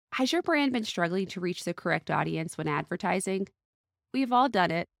Has your brand been struggling to reach the correct audience when advertising? We've all done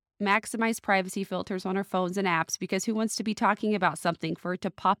it. Maximize privacy filters on our phones and apps because who wants to be talking about something for it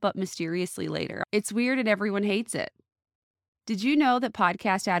to pop up mysteriously later? It's weird and everyone hates it. Did you know that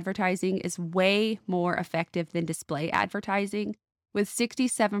podcast advertising is way more effective than display advertising? With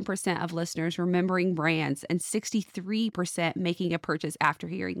 67% of listeners remembering brands and 63% making a purchase after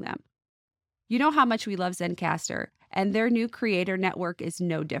hearing them. You know how much we love Zencaster, and their new creator network is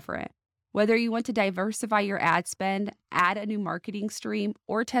no different. Whether you want to diversify your ad spend, add a new marketing stream,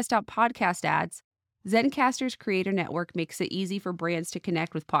 or test out podcast ads, Zencaster's creator network makes it easy for brands to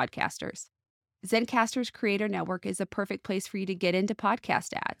connect with podcasters. Zencaster's creator network is a perfect place for you to get into podcast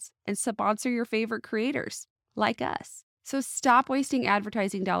ads and sponsor your favorite creators, like us. So stop wasting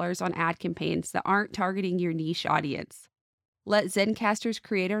advertising dollars on ad campaigns that aren't targeting your niche audience. Let Zencaster's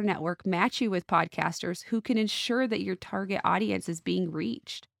creator network match you with podcasters who can ensure that your target audience is being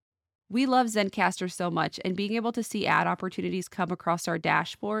reached. We love Zencaster so much, and being able to see ad opportunities come across our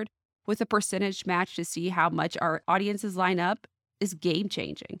dashboard with a percentage match to see how much our audiences line up is game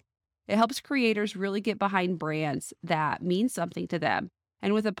changing. It helps creators really get behind brands that mean something to them.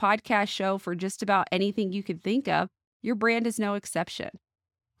 And with a podcast show for just about anything you can think of, your brand is no exception.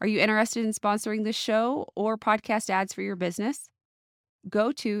 Are you interested in sponsoring this show or podcast ads for your business?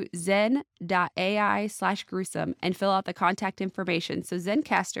 Go to zen.ai/gruesome and fill out the contact information so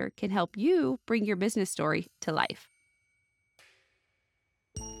Zencaster can help you bring your business story to life.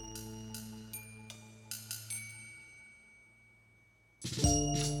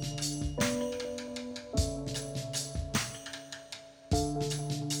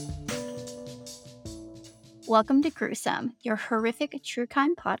 Welcome to Gruesome, your horrific true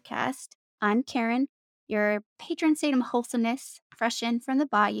crime podcast. I'm Karen, your patron saint of wholesomeness, fresh in from the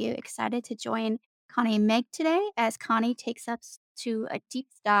bayou, excited to join Connie and Meg today as Connie takes us to a deep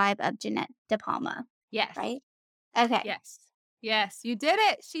dive of Jeanette De Palma. Yes. Right? Okay. Yes, you did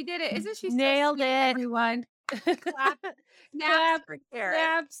it. She did it. Isn't she so Nailed sweet, it. everyone? Clap. Clap for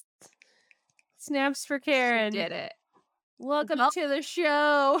Karen. Snaps for Karen. She did it. Welcome Well- to the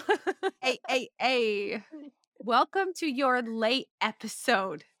show. Hey. Welcome to your late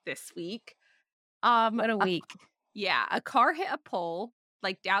episode this week. What a week. A car hit a pole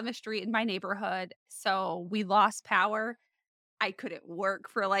like down the street in my neighborhood. So we lost power. I couldn't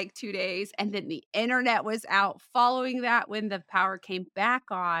work for like 2 days. And then the internet was out following that when the power came back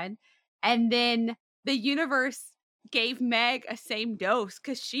on. And then the universe gave Meg a same dose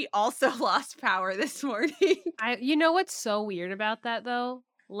because she also lost power this morning. You know what's so weird about that though?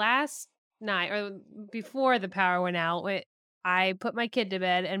 Last night or before the power went out, I put my kid to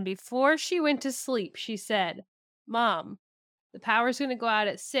bed, and before she went to sleep, she said, "Mom, the power's going to go out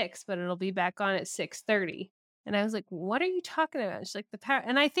at 6, but it'll be back on at 6:30." And I was like, "What are you talking about?" She's like, "The power."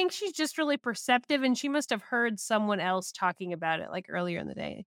 And I think she's just really perceptive, and she must have heard someone else talking about it like earlier in the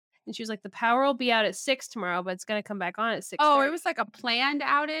day. And she was like, "The power will be out at 6 tomorrow, but it's going to come back on at 6:30." Oh, it was like a planned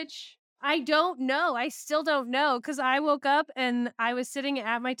outage. I don't know. I still don't know, because I woke up and I was sitting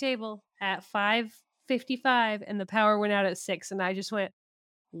at my table at 5:55 and the power went out at 6, and I just went,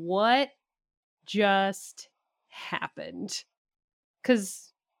 "What just happened?"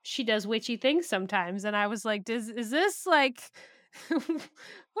 Because she does witchy things sometimes, and I was like, is this like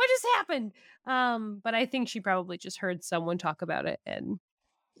what just happened? But I think she probably just heard someone talk about it. And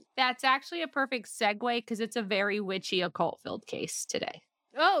That's actually a perfect segue because it's a very witchy occult filled case today.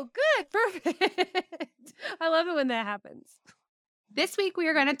 oh, good, perfect. I love it when that happens. This week, we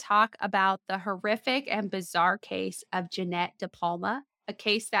are going to talk about the horrific and bizarre case of Jeanette De Palma, a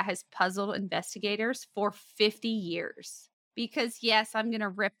case that has puzzled investigators for 50 years. Because, yes, I'm going to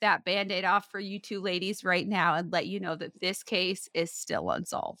rip that Band-Aid off for you two ladies right now and let you know that this case is still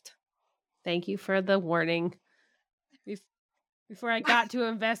unsolved. Thank you for the warning. Before I got too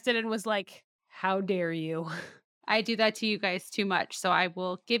invested and was like, how dare you? I do that to you guys too much, so I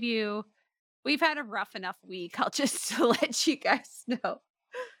will give you... We've had a rough enough week. I'll just let you guys know.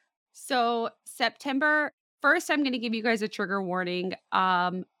 So September 1st, I'm going to give you guys a trigger warning.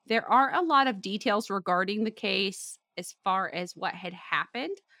 There are a lot of details regarding the case as far as what had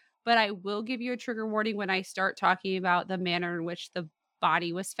happened, but I will give you a trigger warning when I start talking about the manner in which the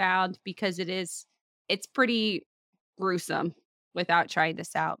body was found, because it's pretty gruesome without trying to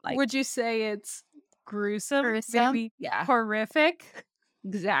sound like... Would you say it's gruesome? Gruesome? Maybe Yeah, horrific?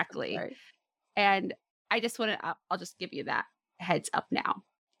 exactly. Right. And I just want to, I'll just give you that heads up now.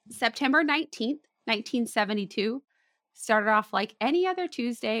 September 19th, 1972, started off like any other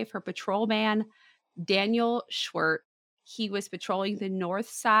Tuesday for patrolman Daniel Schwert. He was patrolling the north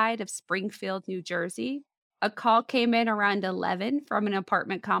side of Springfield, New Jersey, A call came in around 11 from an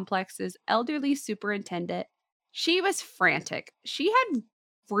apartment complex's elderly superintendent. She was frantic. She had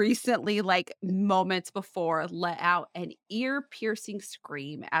recently, like moments before, let out an ear piercing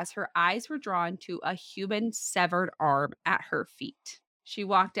scream as her eyes were drawn to a human severed arm at her feet. She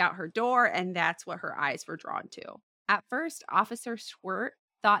walked out her door, and that's what her eyes were drawn to. At first, Officer Schwert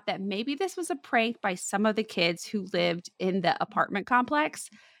thought that maybe this was a prank by some of the kids who lived in the apartment complex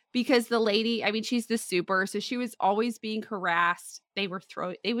because the lady, I mean, she's the super, so she was always being harassed. They would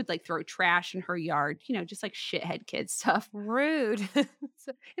like throw trash in her yard, just like shithead kid stuff. Rude.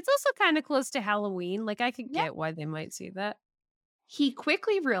 It's also kind of close to Halloween. Like, I could Yeah. get why they might see that. He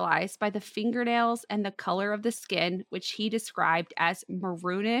quickly realized by the fingernails and the color of the skin, which he described as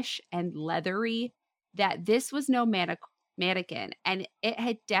maroonish and leathery, that this was no mannequin, and it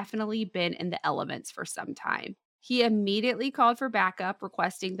had definitely been in the elements for some time. He immediately called for backup,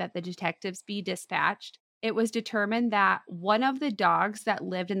 requesting that the detectives be dispatched. It was determined that one of the dogs that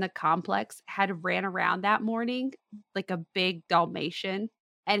lived in the complex had ran around that morning, like a big Dalmatian,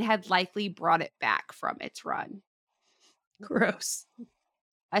 and had likely brought it back from its run. Gross.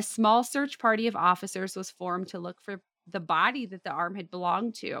 A small search party of officers was formed to look for the body that the arm had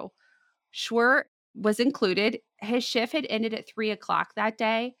belonged to. Schwer was included. His shift had ended at 3 o'clock that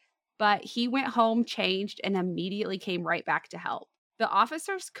day, but he went home, changed, and immediately came right back to help. The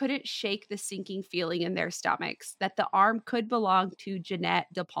officers couldn't shake the sinking feeling in their stomachs that the arm could belong to Jeanette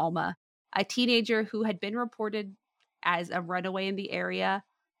De Palma, a teenager who had been reported as a runaway in the area,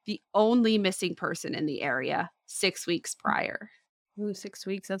 the only missing person in the area 6 weeks prior. Ooh, 6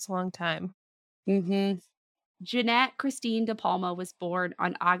 weeks. That's a long time. Jeanette Christine De Palma was born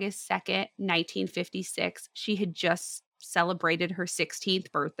on August 2nd, 1956. She had just celebrated her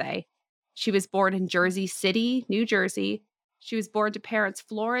 16th birthday. She was born in Jersey City, New Jersey. She was born to parents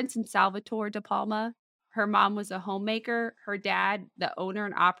Florence and Salvatore De Palma. Her mom was a homemaker. Her dad, the owner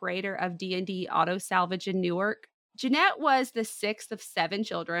and operator of D&D Auto Salvage in Newark. Jeanette was the sixth of 7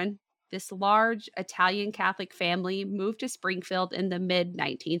 children. This large Italian Catholic family moved to Springfield in the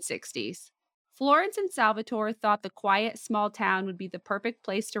mid-1960s. Florence and Salvatore thought the quiet small town would be the perfect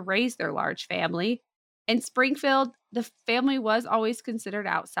place to raise their large family. In Springfield, the family was always considered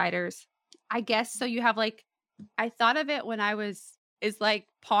outsiders. I guess so. You have I thought of it when is like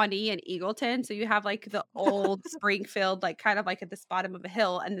Pawnee and Eagleton. So you have like the old Springfield, like kind of like at this bottom of a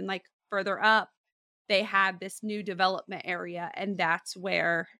hill. And then like further up, they had this new development area. And that's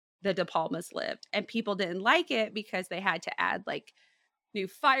where the De Palmas lived. And people didn't like it because they had to add like new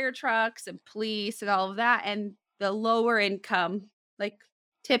fire trucks and police and all of that. And the lower income, like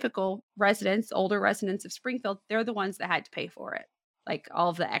typical residents, older residents of Springfield, they're the ones that had to pay for it, like all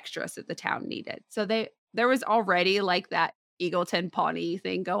of the extras that the town needed. So there was already like that Eagleton Pawnee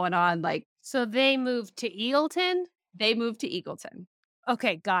thing going on. Like, So they moved to Eagleton? they moved to Eagleton.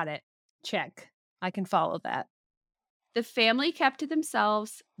 Okay, got it. Check. I can follow that. The family kept to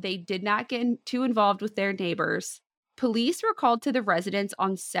themselves. They did not get too involved with their neighbors. Police were called to the residence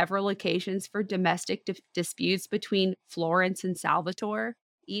on several occasions for domestic disputes between Florence and Salvatore.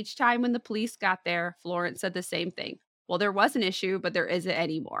 Each time when the police got there, Florence said the same thing. Well, there was an issue, but there isn't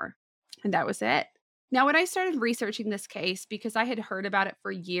anymore. And that was it. Now, when I started researching this case, because I had heard about it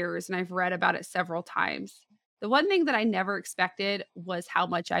for years and I've read about it several times, the one thing that I never expected was how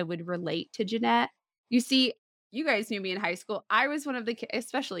much I would relate to Jeanette. You see, you guys knew me in high school. I was one of the kids,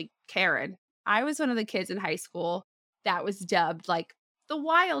 especially Karen. I was one of the kids in high school that was dubbed like the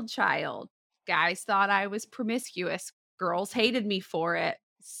wild child. Guys thought I was promiscuous. Girls hated me for it.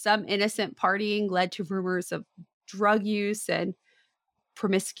 Some innocent partying led to rumors of drug use and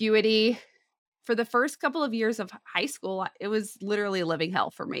promiscuity. For the first couple of years of high school, it was literally living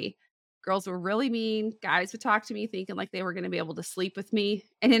hell for me. Girls were really mean. Guys would talk to me thinking like they were going to be able to sleep with me.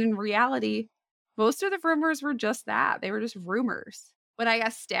 And in reality, most of the rumors were just that. They were just rumors. When I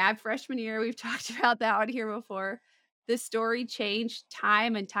got stabbed freshman year, we've talked about that on here before. This story changed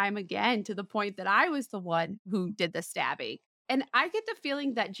time and time again to the point that I was the one who did the stabbing. And I get the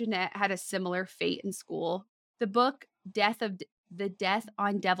feeling that Jeanette had a similar fate in school. The book The Death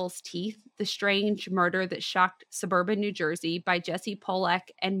on Devil's Teeth, The Strange Murder That Shocked Suburban New Jersey by Jesse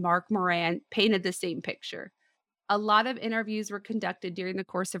Pollack and Mark Moran painted the same picture. A lot of interviews were conducted during the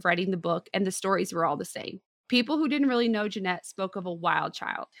course of writing the book, and the stories were all the same. People who didn't really know Jeanette spoke of a wild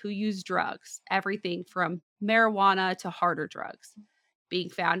child who used drugs, everything from marijuana to harder drugs, being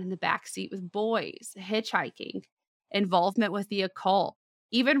found in the backseat with boys, hitchhiking, involvement with the occult,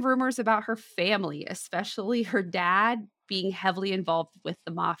 even rumors about her family, especially her dad, being heavily involved with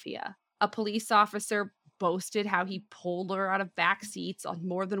the mafia. A police officer boasted how he pulled her out of back seats on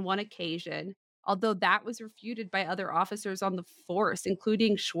more than one occasion. although that was refuted by other officers on the force,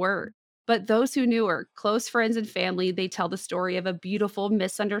 including Schwer. But those who knew her, close friends and family, they tell the story of a beautiful,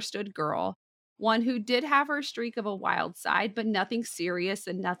 misunderstood girl, one who did have her streak of a wild side, but nothing serious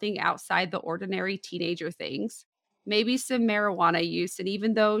and nothing outside the ordinary teenager things. Maybe some marijuana use. And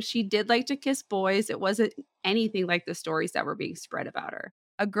even though she did like to kiss boys, it wasn't anything like the stories that were being spread about her.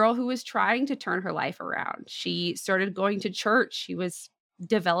 A girl who was trying to turn her life around. She started going to church. She was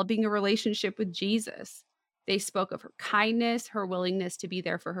developing a relationship with Jesus. They spoke of her kindness, her willingness to be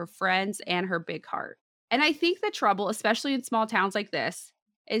there for her friends, and her big heart. And I think the trouble, especially in small towns like this,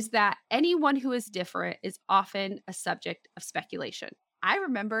 is that anyone who is different is often a subject of speculation. I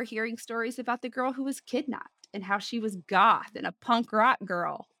remember hearing stories about the girl who was kidnapped and how she was goth and a punk rock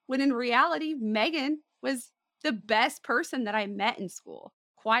girl, when in reality, Megan was the best person that I met in school.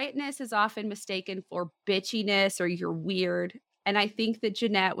 Quietness is often mistaken for bitchiness or you're weird. And I think that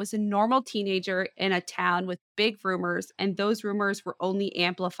Jeanette was a normal teenager in a town with big rumors, and those rumors were only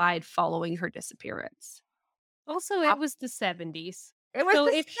amplified following her disappearance. Also, it was the 70s. It was So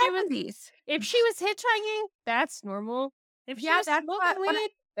the if she was 70s. if she was hitchhiking, that's normal. If she Yeah, was that's what smoking weed,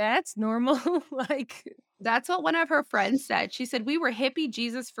 that's normal. Like, that's what one of her friends said. She said, "We were hippie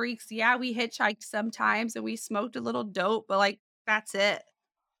Jesus freaks. Yeah, we hitchhiked sometimes and we smoked a little dope, but like that's it."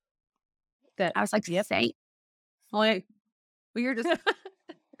 that. I was like, Yep. "Saint." Like we were just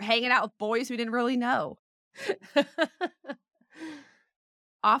hanging out with boys we didn't really know.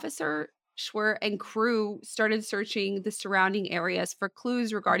 Officer Schwer and crew started searching the surrounding areas for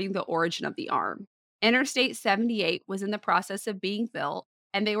clues regarding the origin of the arm. Interstate 78 was in the process of being built,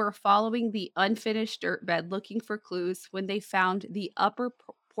 and they were following the unfinished dirt bed looking for clues when they found the upper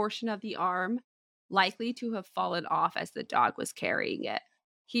portion of the arm likely to have fallen off as the dog was carrying it.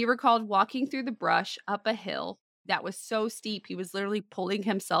 He recalled walking through the brush up a hill that was so steep he was literally pulling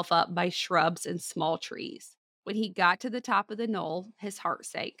himself up by shrubs and small trees. When he got to the top of the knoll, his heart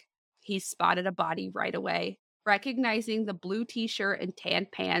sank. He spotted a body right away. Recognizing the blue t shirt and tan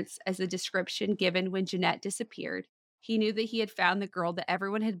pants as the description given when Jeanette disappeared, he knew that he had found the girl that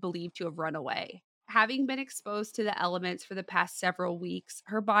everyone had believed to have run away. Having been exposed to the elements for the past several weeks,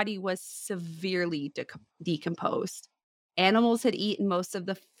 her body was severely decomposed. Animals had eaten most of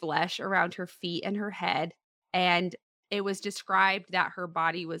the flesh around her feet and her head, and it was described that her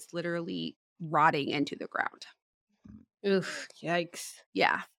body was literally rotting into the ground. Oof, yikes.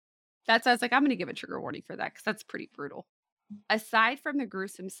 Yeah. That's I was like, I'm gonna give a trigger warning for that because that's pretty brutal. Aside from the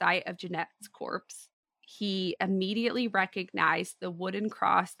gruesome sight of Jeanette's corpse, he immediately recognized the wooden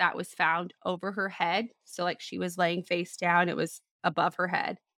cross that was found over her head. So, like she was laying face down, it was above her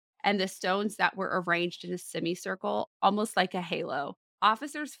head, and the stones that were arranged in a semicircle, almost like a halo.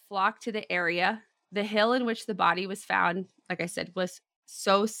 Officers flocked to the area. The hill in which the body was found, like I said, was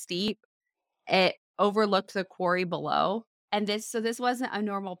so steep, it overlooked the quarry below. And this wasn't a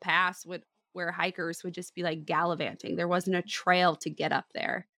normal pass where hikers would just be like gallivanting. There wasn't a trail to get up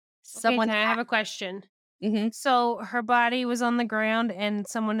there. Okay, Someone I have a question. Mhm. So her body was on the ground and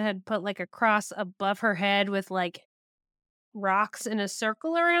someone had put like a cross above her head with like rocks in a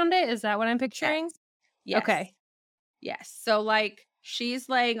circle around it. Is that what I'm picturing? Yes. Okay. Yes. So like she's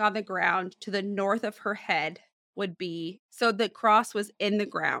laying on the ground. To the north of her head would be, so the cross was in the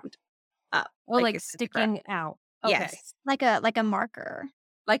ground up. Oh, like it's in the ground. sticking out. Okay. Yes. Like a marker.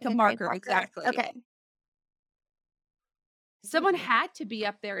 Like a grave marker, exactly. Okay. Someone had to be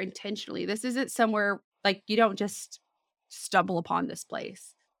up there intentionally. This isn't somewhere like you don't just stumble upon this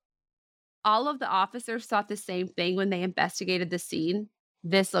place. All of the officers thought the same thing when they investigated the scene.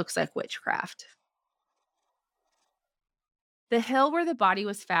 This looks like witchcraft. The hill where the body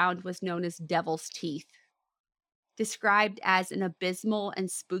was found was known as Devil's Teeth, described as an abysmal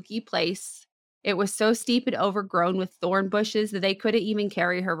and spooky place. It was so steep and overgrown with thorn bushes that they couldn't even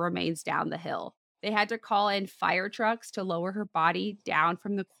carry her remains down the hill. They had to call in fire trucks to lower her body down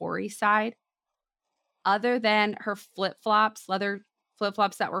from the quarry side. Other than her flip-flops, leather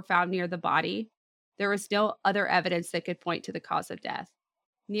flip-flops that were found near the body, there was no other evidence that could point to the cause of death.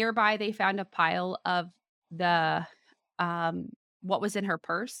 Nearby, they found a pile of the what was in her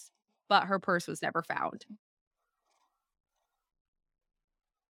purse, but her purse was never found.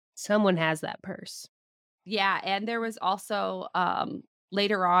 Someone has that purse. Yeah, and there was also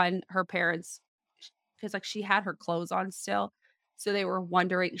later on her parents, because like she had her clothes on still, so they were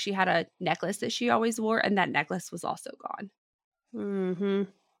wondering. She had a necklace that she always wore, and that necklace was also gone.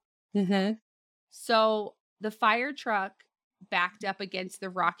 Mm-hmm. So the fire truck backed up against the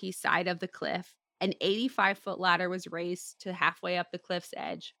rocky side of the cliff. An 85-foot ladder was raised to halfway up the cliff's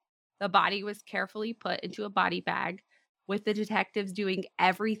edge. The body was carefully put into a body bag. with the detectives doing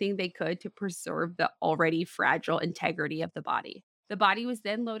everything they could to preserve the already fragile integrity of the body. The body was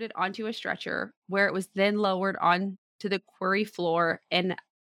then loaded onto a stretcher where it was then lowered on to the quarry floor.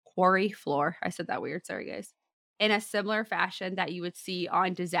 I said that weird. Sorry, guys. In a similar fashion that you would see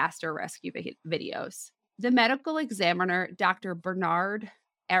on disaster rescue videos. The medical examiner, Dr. Bernard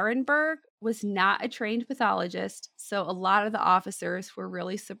Ehrenberg, was not a trained pathologist, so a lot of the officers were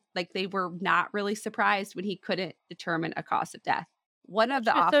really they were not really surprised when he couldn't determine a cause of death. One of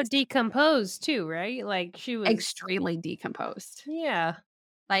the She was so officers decomposed too, right? Like she was. extremely decomposed. Yeah.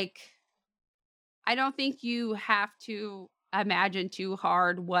 Like, I don't think you have to imagine too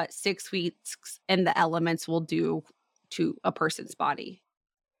hard what 6 weeks in the elements will do to a person's body.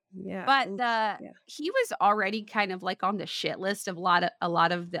 Yeah. But Yeah. he was already kind of like on the shit list of a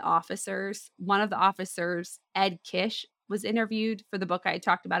lot of the officers. One of the officers, Ed Kish, was interviewed for the book I had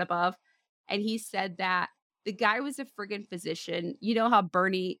talked about above, and he said that the guy was a friggin' physician. You know how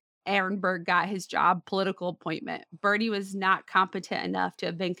Bernie Ehrenberg got his job, political appointment. Bernie was not competent enough to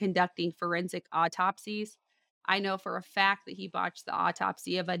have been conducting forensic autopsies. I know for a fact that he botched the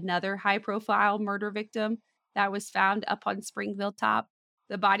autopsy of another high-profile murder victim that was found up on Springville Top.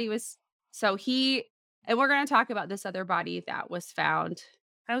 The body was and we're going to talk about this other body that was found.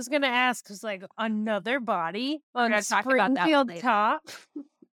 I was gonna ask, was like another body on gonna talk about that Springfield later. Top.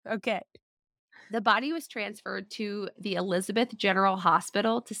 Okay. The body was transferred to the Elizabeth General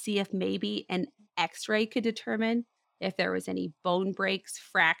Hospital to see if maybe an x-ray could determine if there was any bone breaks,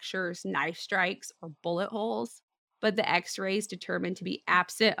 fractures, knife strikes, or bullet holes. But the x-rays determined to be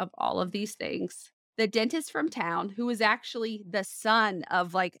absent of all of these things. The dentist from town, who was actually the son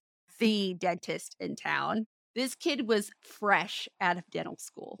of the dentist in town, this kid was fresh out of dental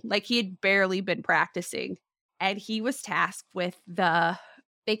school. Like, he had barely been practicing. And he was tasked with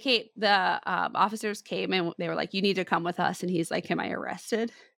officers came and they were like, "You need to come with us." And he's like, "Am I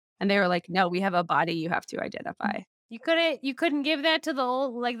arrested?" And they were like, "No, we have a body you have to identify." You couldn't give that to the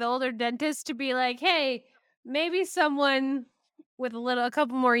older dentist to be like, hey, maybe someone with a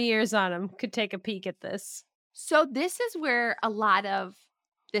couple more years on him could take a peek at this. So this is where a lot of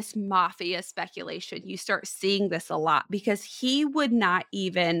this mafia speculation, you start seeing this a lot, because he would not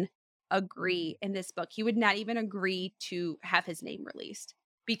even agree in this book. He would not even agree to have his name released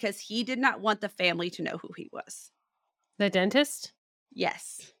because he did not want the family to know who he was. The dentist?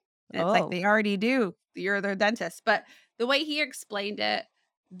 Yes. And it's like, Oh. they already do. You're their dentist. But the way he explained it,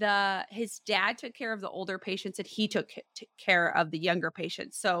 his dad took care of the older patients and he took care of the younger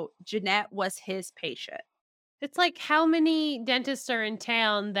patients. So Jeanette was his patient. It's like, how many dentists are in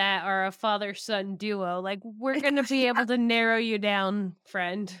town that are a father-son duo? Like, we're going to be able to narrow you down,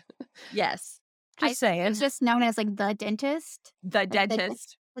 friend. Yes. Just saying. It's just known as like the dentist. The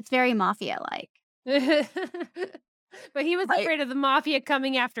dentist. It's very mafia-like. But he was Right. afraid of the mafia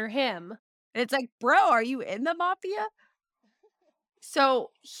coming after him. It's like, bro, are you in the mafia?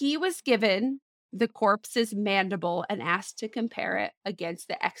 So he was given the corpse's mandible and asked to compare it against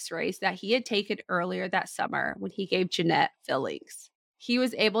the x-rays that he had taken earlier that summer when he gave Jeanette fillings. He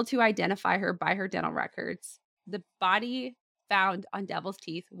was able to identify her by her dental records. The body found on Devil's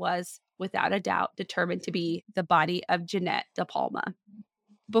Teeth was, without a doubt, determined to be the body of Jeanette De Palma.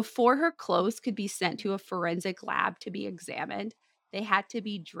 Before her clothes could be sent to a forensic lab to be examined, they had to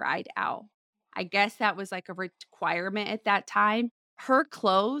be dried out. I guess that was like a requirement at that time. Her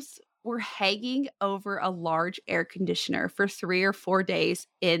clothes were hanging over a large air conditioner for 3 or 4 days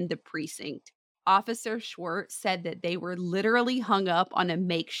in the precinct. Officer Schwartz said that they were literally hung up on a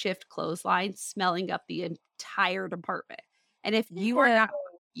makeshift clothesline, smelling up the entire department. And if you are not,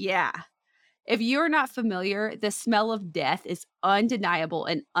 if you're not familiar, the smell of death is undeniable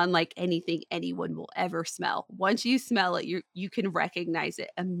and unlike anything anyone will ever smell. Once you smell it, you can recognize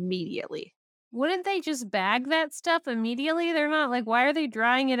it immediately. Wouldn't they just bag that stuff immediately? They're not like, why are they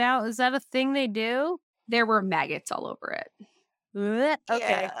drying it out? Is that a thing they do? There were maggots all over it. Blech.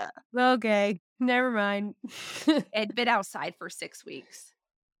 Okay. Yeah. Okay. Never mind. It had been outside for 6 weeks.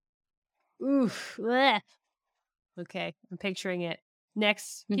 Oof. Blech. Okay. I'm picturing it.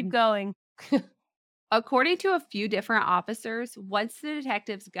 Next. Keep Mhm. going. According to a few different officers, once the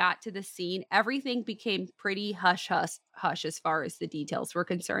detectives got to the scene, everything became pretty hush as far as the details were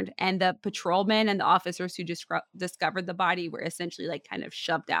concerned. And the patrolmen and the officers who discovered the body were essentially like kind of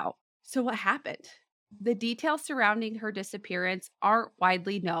shoved out. So what happened? The details surrounding her disappearance aren't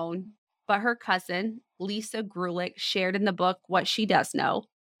widely known, but her cousin, Lisa Grulich, shared in the book what she does know.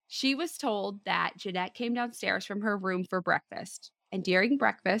 She was told that Jeanette came downstairs from her room for breakfast. And during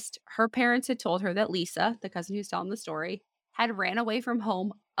breakfast, her parents had told her that Lisa, the cousin who's telling the story, had ran away from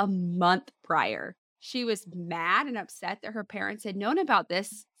home a month prior. She was mad and upset that her parents had known about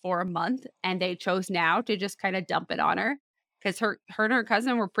this for a month and they chose now to just kind of dump it on her because her and her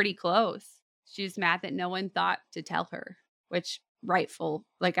cousin were pretty close. She's mad that no one thought to tell her, which rightful.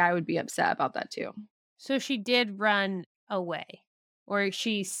 Like I would be upset about that too. So she did run away, or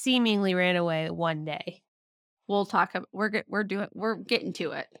she seemingly ran away one day. We'll talk. We're getting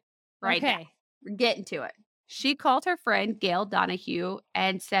to it right now. Okay. We're getting to it. She called her friend Gail Donahue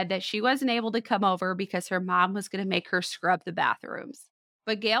and said that she wasn't able to come over because her mom was going to make her scrub the bathrooms.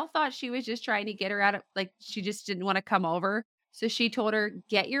 But Gail thought she was just trying to get her out of, like, she just didn't want to come over. So she told her,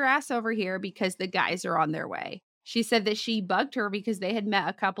 get your ass over here because the guys are on their way. She said that she bugged her because they had met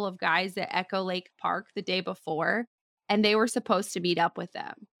a couple of guys at Echo Lake Park the day before and they were supposed to meet up with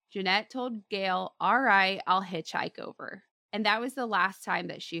them. Jeanette told Gail, all right, I'll hitchhike over. And that was the last time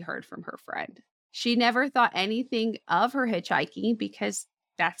that she heard from her friend. She never thought anything of her hitchhiking because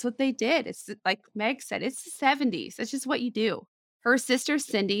that's what they did. It's like Meg said, it's the 70s. That's just what you do. Her sister,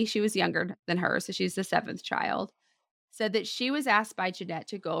 Cindy, she was younger than her, so she's the seventh child, said that she was asked by Jeanette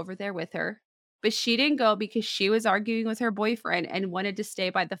to go over there with her, but she didn't go because she was arguing with her boyfriend and wanted to stay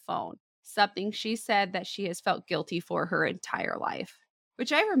by the phone, something she said that she has felt guilty for her entire life.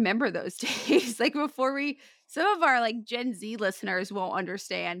 Which I remember those days, like before some of our like Gen Z listeners won't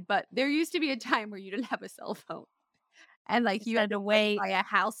understand, but there used to be a time where you didn't have a cell phone and like you had to wait by a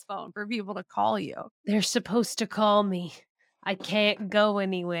house phone for people to call you. They're supposed to call me. I can't go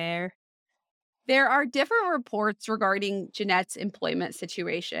anywhere. There are different reports regarding Jeanette's employment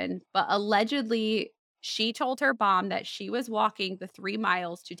situation, but allegedly she told her mom that she was walking the 3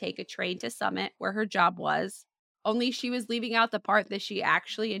 miles to take a train to Summit where her job was. Only she was leaving out the part that she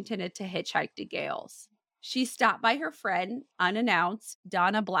actually intended to hitchhike to Gail's. She stopped by her friend, unannounced,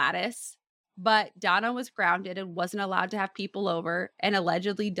 Donna Blattis, but Donna was grounded and wasn't allowed to have people over. And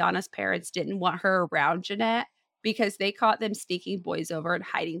allegedly, Donna's parents didn't want her around Jeanette because they caught them sneaking boys over and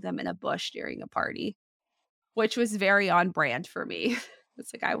hiding them in a bush during a party, which was very on brand for me.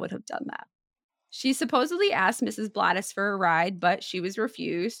 It's like I would have done that. She supposedly asked Mrs. Blattis for a ride, but she was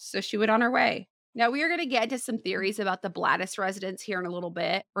refused, so she went on her way. Now, we are going to get into some theories about the Blattis residence here in a little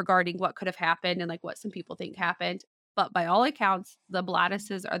bit regarding what could have happened and like what some people think happened. But by all accounts, the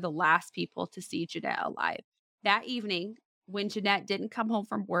Blattises are the last people to see Jeanette alive. That evening, when Jeanette didn't come home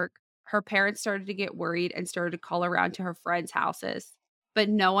from work, her parents started to get worried and started to call around to her friends' houses. But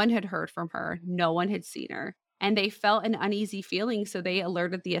no one had heard from her. No one had seen her. And they felt an uneasy feeling, so they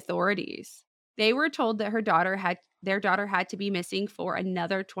alerted the authorities. They were told that their daughter had to be missing for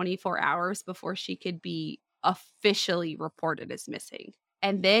another 24 hours before she could be officially reported as missing.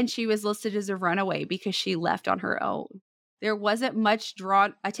 And then she was listed as a runaway because she left on her own. There wasn't much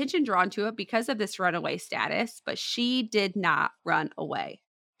attention drawn to it because of this runaway status, but she did not run away.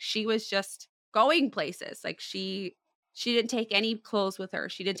 She was just going places. Like she didn't take any clothes with her.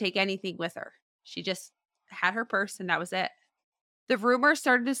 She didn't take anything with her. She just had her purse and that was it. The rumor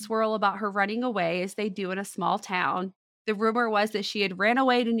started to swirl about her running away as they do in a small town. The rumor was that she had ran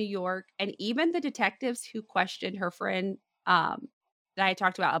away to New York, and even the detectives who questioned her friend that I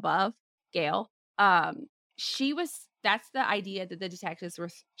talked about above, Gail, that's the idea that the detectives were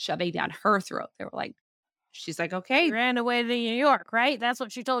shoving down her throat. They were like, she's like, okay. She ran away to New York, right? That's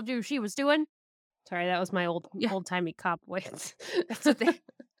what she told you she was doing? Sorry, that was my old-timey cop voice.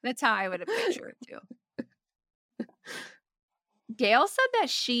 That's how I would have pictured it too. Gail said that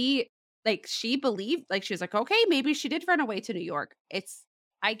she believed, like she was like, okay, maybe she did run away to New York.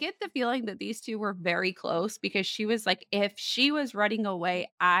 I get the feeling that these two were very close because she was like, if she was running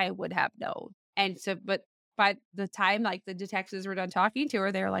away, I would have known. And so, but by the time like the detectives were done talking to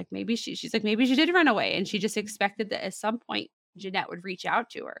her, they were like, she's like, maybe she did run away. And she just expected that at some point Jeanette would reach out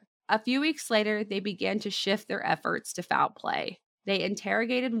to her. A few weeks later, they began to shift their efforts to foul play. They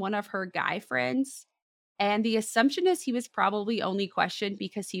interrogated one of her guy friends. And the assumption is he was probably only questioned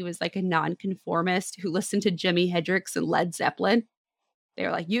because he was like a nonconformist who listened to Jimi Hendrix and Led Zeppelin. They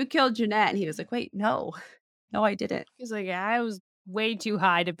were like, you killed Jeanette. And he was like, wait, no, I didn't. He's like, yeah, I was way too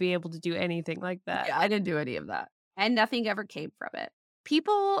high to be able to do anything like that. Yeah, I didn't do any of that. And nothing ever came from it.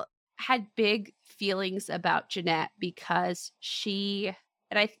 People had big feelings about Jeanette because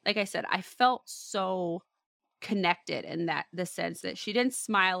like I said, I felt so connected in the sense that she didn't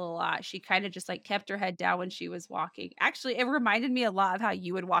smile a lot. She kind of just like kept her head down when she was walking. Actually, it reminded me a lot of how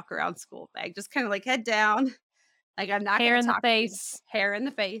you would walk around school, Meg. Just kind of like head down. Like I'm not hair in the face. Hair in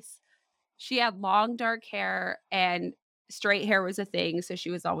the face. She had long dark hair and straight hair was a thing. So she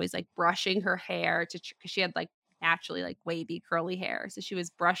was always like brushing her hair because she had like naturally like wavy curly hair. So she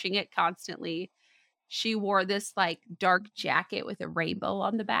was brushing it constantly. She wore this like dark jacket with a rainbow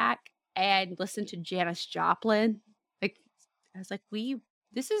on the back. and listened to Janis Joplin. Like, I was like,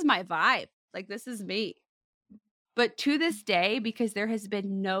 this is my vibe. Like, this is me. But to this day, because there has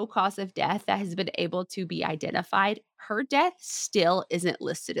been no cause of death that has been able to be identified, her death still isn't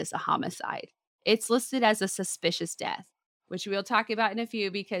listed as a homicide. It's listed as a suspicious death, which we'll talk about in a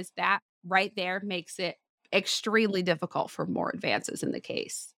few because that right there makes it extremely difficult for more advances in the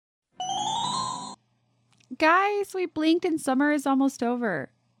case. Guys, we blinked and summer is almost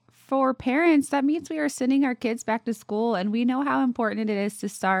over. For parents, that means we are sending our kids back to school, and we know how important it is to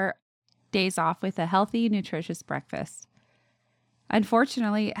start days off with a healthy, nutritious breakfast.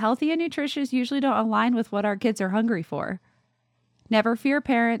 Unfortunately, healthy and nutritious usually don't align with what our kids are hungry for. Never fear,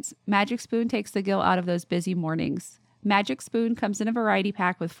 parents. Magic Spoon takes the guilt out of those busy mornings. Magic Spoon comes in a variety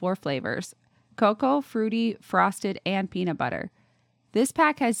pack with 4 flavors: cocoa, fruity, frosted, and peanut butter. This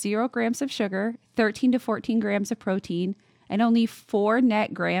pack has 0 grams of sugar, 13 to 14 grams of protein, and only 4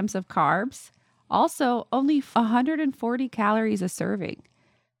 net grams of carbs. Also, only 140 calories a serving.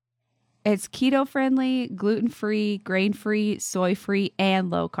 It's keto-friendly, gluten-free, grain-free, soy-free, and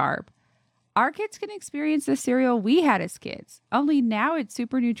low-carb. Our kids can experience the cereal we had as kids, only now it's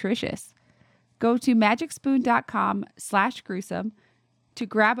super nutritious. Go to magicspoon.com/gruesome to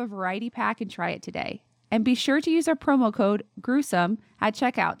grab a variety pack and try it today. And be sure to use our promo code GRUESOME at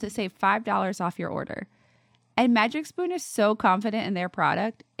checkout to save $5 off your order. And Magic Spoon is so confident in their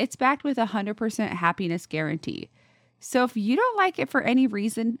product, it's backed with a 100% happiness guarantee. So if you don't like it for any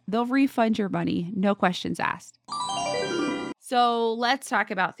reason, they'll refund your money, no questions asked. So let's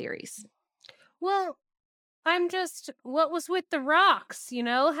talk about theories. Well, what was with the rocks, you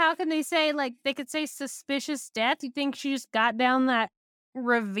know? How can they say, like, they could say suspicious death? You think she just got down that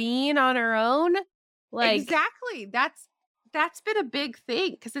ravine on her own? Like, exactly. That's been a big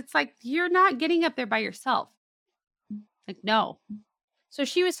thing because it's like you're not getting up there by yourself. Like, no. So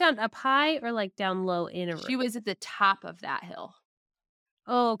she was found up high or like down low in a room? She was at the top of that hill.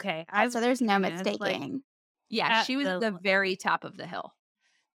 Oh, okay. So there's no mistaking. Yeah, she was at the very top of the hill.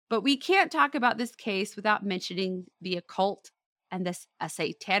 But we can't talk about this case without mentioning the occult and a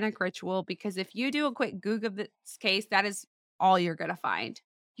satanic ritual, because if you do a quick Google of this case, that is all you're going to find.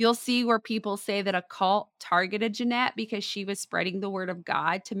 You'll see where people say that a cult targeted Jeanette because she was spreading the word of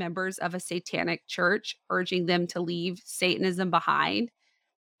God to members of a satanic church, urging them to leave Satanism behind.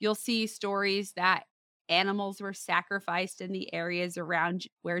 You'll see stories that animals were sacrificed in the areas around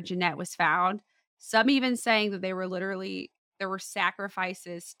where Jeanette was found. Some even saying that there were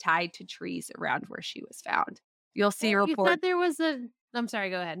sacrifices tied to trees around where she was found. You'll see reports. You said there was I'm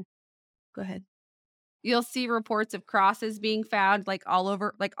sorry, go ahead. Go ahead. You'll see reports of crosses being found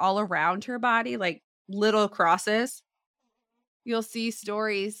all around her body, like little crosses. You'll see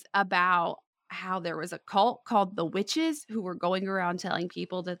stories about how there was a cult called the Witches who were going around telling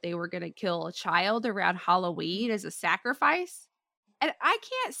people that they were going to kill a child around Halloween as a sacrifice. And I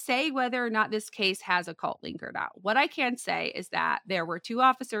can't say whether or not this case has a cult link or not. What I can say is that there were 2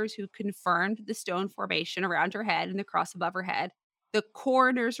 officers who confirmed the stone formation around her head and the cross above her head. The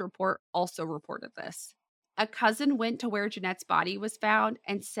coroner's report also reported this. A cousin went to where Jeanette's body was found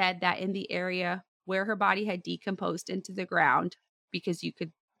and said that in the area where her body had decomposed into the ground, because you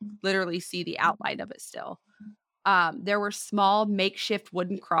could literally see the outline of it still, there were small makeshift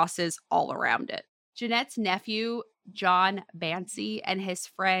wooden crosses all around it. Jeanette's nephew, John Bancy, and his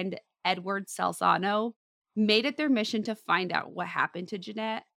friend Edward Salzano made it their mission to find out what happened to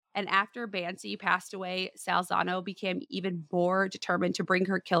Jeanette. And after Bancy passed away, Salzano became even more determined to bring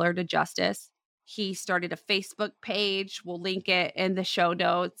her killer to justice. He started a Facebook page. We'll link it in the show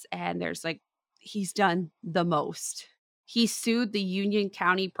notes. And he's done the most. He sued the Union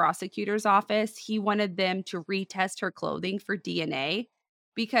County Prosecutor's Office. He wanted them to retest her clothing for DNA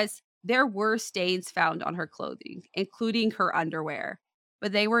because there were stains found on her clothing, including her underwear.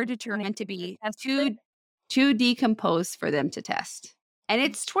 But they were determined to be too decomposed for them to test. And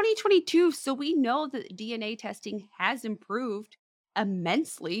it's 2022, so we know that DNA testing has improved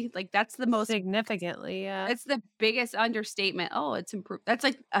immensely. Like, that's the most significantly, yeah. It's the biggest understatement. Oh, it's improved. That's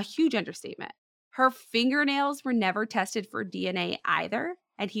like a huge understatement. Her fingernails were never tested for DNA either,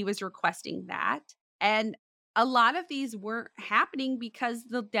 and he was requesting that. And a lot of these weren't happening because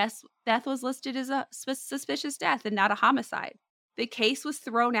the death was listed as a suspicious death and not a homicide. The case was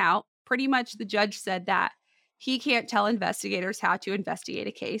thrown out. Pretty much the judge said that he can't tell investigators how to investigate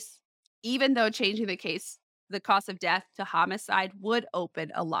a case, even though changing the cause of death to homicide would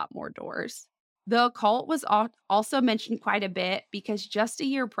open a lot more doors. The occult was also mentioned quite a bit because just a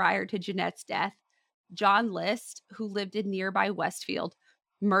year prior to Jeanette's death, John List, who lived in nearby Westfield,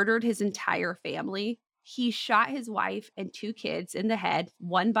 murdered his entire family He shot his wife and 2 kids in the head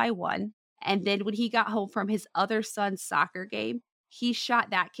one by one, and then when he got home from his other son's soccer game, he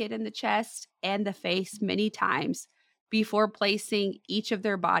shot that kid in the chest and the face many times before placing each of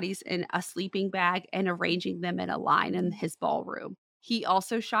their bodies in a sleeping bag and arranging them in a line in his ballroom. He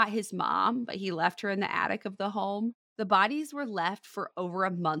also shot his mom, but he left her in the attic of the home. The bodies were left for over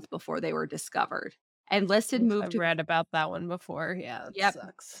a month before they were discovered. And Liston Oof, moved I've to read about that one before. Yeah, that Yep.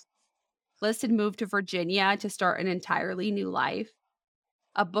 sucks. Liston moved to Virginia to start an entirely new life.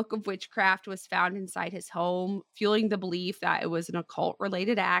 A book of witchcraft was found inside his home, fueling the belief that it was an occult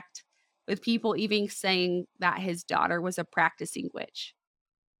related act, with people even saying that his daughter was a practicing witch.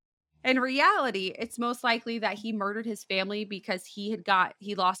 In reality, it's most likely that he murdered his family because he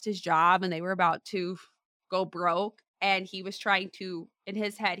lost his job and they were about to go broke, and he was trying to, in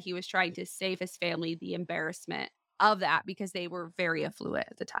his head, he was trying to save his family the embarrassment of that because they were very affluent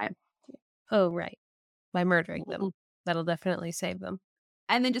at the time. Oh, right. By murdering them. Mhm. That'll definitely save them.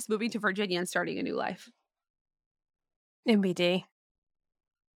 And then just moving to Virginia and starting a new life. MBD.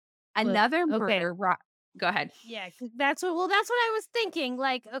 Another okay. murder go ahead. Yeah, 'cause that's what I was thinking.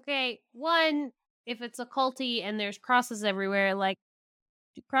 Like, okay, one, if it's occulty and there's crosses everywhere, like,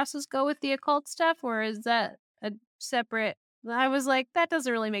 do crosses go with the occult stuff, or is that a separate? I was like, that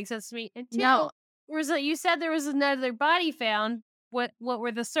doesn't really make sense to me. And two, No. was it, you said there was another body found. What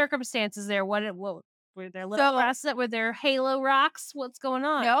were the circumstances there? What were there little So crosses? Were there halo rocks? What's going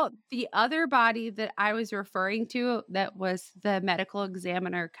on? no, the other body that I was referring to that was the medical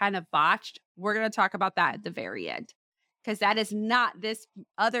examiner kind of botched, we're gonna talk about that at the very end, because that is not this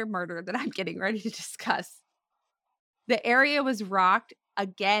other murder that I'm getting ready to discuss. The area was rocked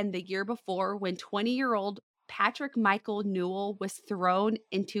again the year before when 20-year-old Patrick Michael Newell was thrown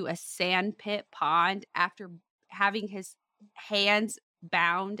into a sandpit pond after having his hands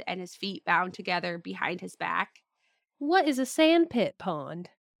bound and his feet bound together behind his back. What is a sandpit pond?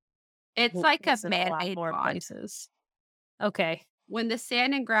 It's Well, like a it's in a lot man-made more pond. places. Okay. When the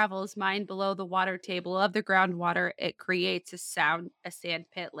sand and gravel is mined below the water table of the groundwater, it creates a sand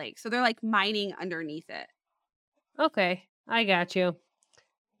pit lake. So they're like mining underneath it. Okay. I got you.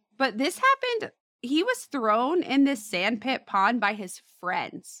 But this happened, he was thrown in this sand pit pond by his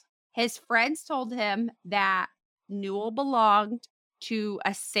friends. His friends told him that Newell belonged to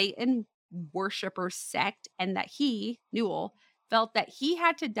a Satan worshiper sect and that he, Newell, felt that he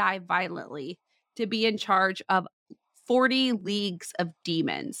had to die violently to be in charge of 40 leagues of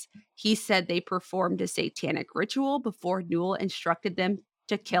demons. He said they performed a satanic ritual before Newell instructed them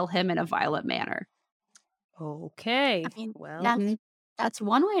to kill him in a violent manner. Okay. I mean, well, that's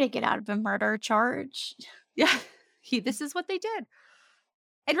one way to get out of a murder charge. Yeah, this is what they did.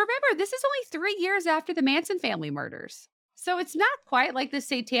 And remember, this is only 3 years after the Manson family murders. So it's not quite like the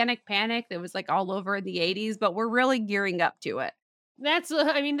satanic panic that was like all over in the 80s, but we're really gearing up to it. that's,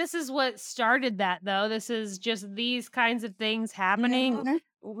 I mean, this is what started that, though. This is just these kinds of things happening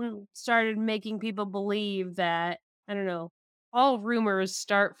started making people believe that, I don't know, all rumors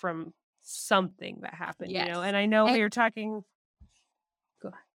start from something that happened, Yes. and I know And- you're talking.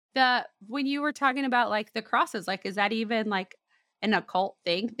 When you were talking about like the crosses, like, is that even like an occult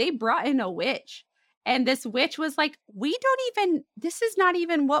thing? They brought in a witch. And this witch was like, this is not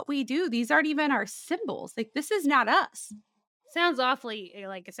even what we do. These aren't even our symbols. Like, this is not us. Sounds awfully,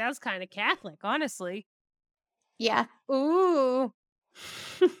 like, it sounds kind of Catholic, honestly. Yeah. Ooh.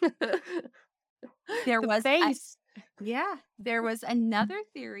 There The was face. there was another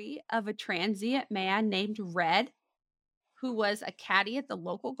theory of a transient man named Red who was a caddy at the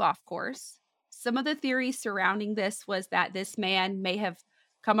local golf course. Some of the theories surrounding this was that this man may have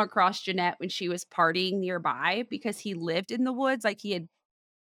come across Jeanette when she was partying nearby because he lived in the woods, like he had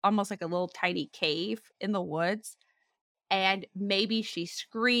almost like a little tiny cave in the woods. And maybe she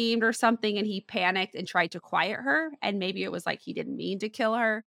screamed or something and he panicked and tried to quiet her. And maybe it was like he didn't mean to kill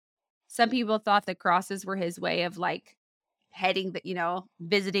her. Some people thought the crosses were his way of like heading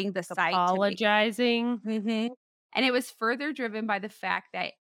visiting the site. Apologizing. And it was further driven by the fact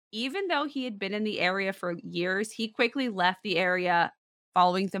that even though he had been in the area for years, he quickly left the area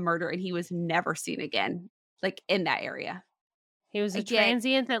following the murder and he was never seen again, like in that area. He was a Again-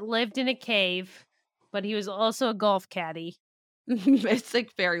 transient that lived in a cave, but he was also a golf caddy. It's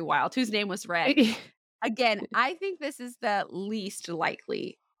like very wild. Whose name was Red. Again, I think this is the least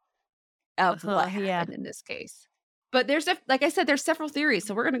likely of what happened in this case. But like I said, there's several theories,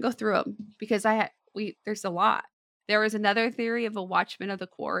 so we're going to go through them because there's a lot. There was another theory of a watchman of the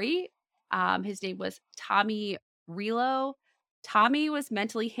quarry. His name was Tommy Relo. Tommy was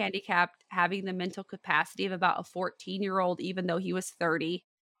mentally handicapped, having the mental capacity of about a 14-year-old, even though he was 30.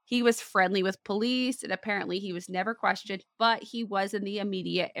 He was friendly with police and apparently he was never questioned, but he was in the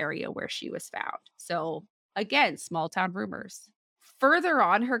immediate area where she was found. So, again, small town rumors. Further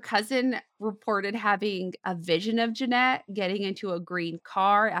on, her cousin reported having a vision of Jeanette getting into a green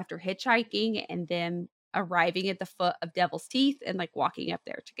car after hitchhiking and then arriving at the foot of Devil's Teeth and like walking up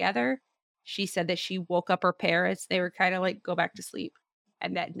there together. She said that she woke up her parents. They were kind of like, go back to sleep,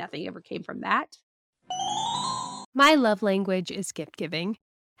 and that nothing ever came from that. My love language is gift giving,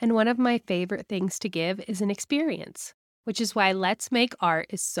 and one of my favorite things to give is an experience, which is why Let's Make Art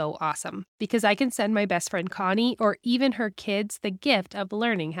is so awesome, because I can send my best friend Connie or even her kids the gift of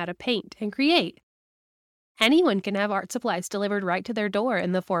learning how to paint and create. Anyone can have art supplies delivered right to their door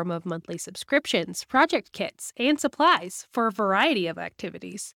in the form of monthly subscriptions, project kits, and supplies for a variety of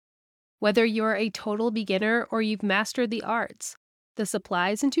activities. Whether you're a total beginner or you've mastered the arts, the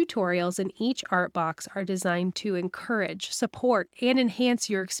supplies and tutorials in each art box are designed to encourage, support, and enhance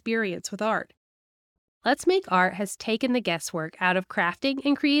your experience with art. Let's Make Art has taken the guesswork out of crafting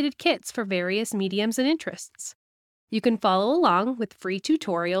and created kits for various mediums and interests. You can follow along with free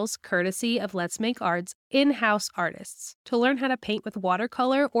tutorials courtesy of Let's Make Art's in-house artists to learn how to paint with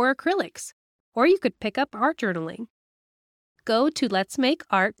watercolor or acrylics, or you could pick up art journaling. Go to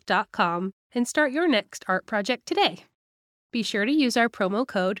letsmakeart.com and start your next art project today. Be sure to use our promo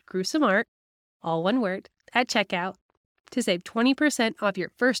code GruesomeArt, all one word, at checkout to save 20% off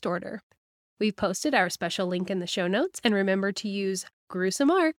your first order. We've posted our special link in the show notes, and remember to use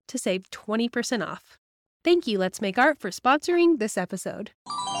GruesomeArt to save 20% off. Thank you, Let's Make Art, for sponsoring this episode.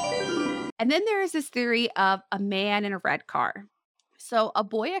 And then there is this theory of a man in a red car. So a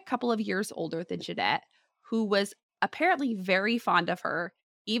boy a couple of years older than Jeanette, who was apparently very fond of her,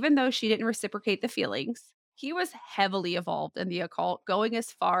 even though she didn't reciprocate the feelings. He was heavily involved in the occult, going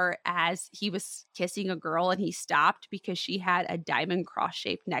as far as he was kissing a girl and he stopped because she had a diamond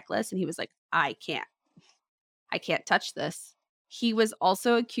cross-shaped necklace and he was like, I can't touch this. He was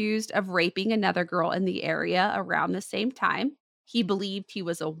also accused of raping another girl in the area around the same time. He believed he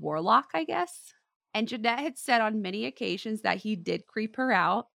was a warlock, I guess. And Jeanette had said on many occasions that he did creep her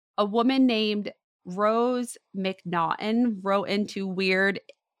out. A woman named Rose McNaughton wrote into Weird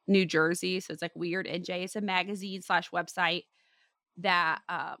New Jersey. So it's like Weird NJ. It's a magazine / website that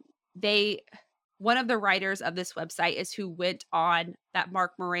one of the writers of this website is who went on, that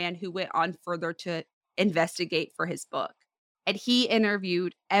Mark Moran, who went on further to investigate for his book. And he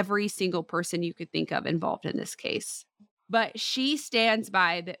interviewed every single person you could think of involved in this case. But she stands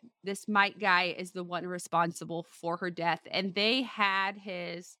by that this Mike guy is the one responsible for her death. And they had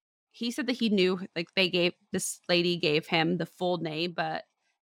he said that he knew, like this lady gave him the full name, but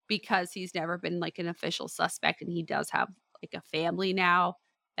because he's never been like an official suspect and he does have like a family now,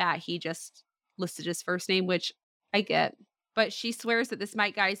 that he just listed his first name, which I get. But she swears that this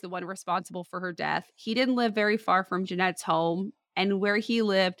Mike guy is the one responsible for her death. He didn't live very far from Jeanette's home, and where he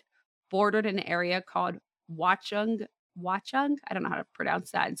lived bordered an area called Watchung. I don't know how to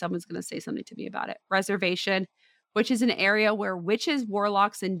pronounce that, and someone's going to say something to me about it. Reservation, which is an area where witches,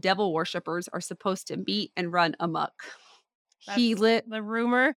 warlocks, and devil worshippers are supposed to meet and run amok. The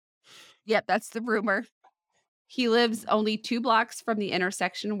rumor? Yep, that's the rumor. He lives only 2 blocks from the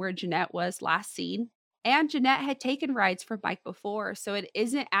intersection where Jeanette was last seen. And Jeanette had taken rides for Mike before, so it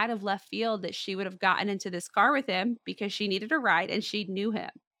isn't out of left field that she would have gotten into this car with him because she needed a ride and she knew him.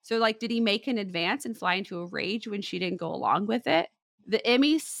 So, like, did he make an advance and fly into a rage when she didn't go along with it? The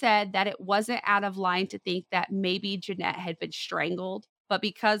Emmy said that it wasn't out of line to think that maybe Jeanette had been strangled, but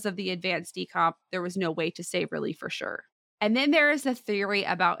because of the advanced decomp, there was no way to say really for sure. And then there is a theory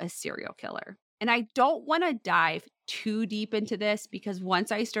about a serial killer. And I don't want to dive too deep into this because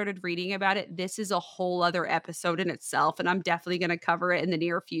once I started reading about it, this is a whole other episode in itself, and I'm definitely going to cover it in the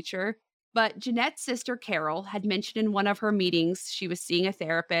near future. But Jeanette's sister, Carol, had mentioned in one of her meetings she was seeing a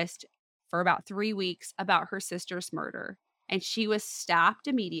therapist for about 3 weeks about her sister's murder. And she was stopped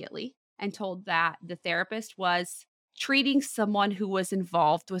immediately and told that the therapist was treating someone who was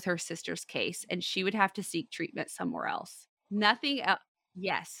involved with her sister's case, and she would have to seek treatment somewhere else. Nothing else.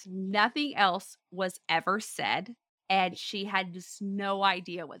 Yes, nothing else was ever said, and she had just no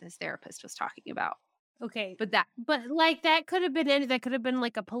idea what this therapist was talking about. Okay, but like that could have been that could have been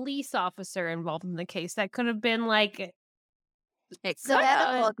like a police officer involved in the case. That could have been like the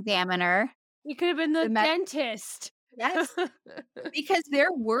medical examiner. It could have been the dentist. Yes, because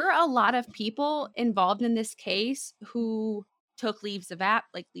there were a lot of people involved in this case who took leaves of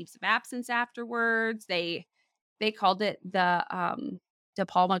absence afterwards. They called it the De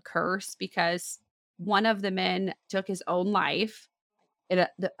Palma curse because one of the men took his own life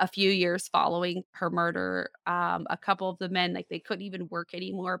a few years following her murder. A couple of the men, like, they couldn't even work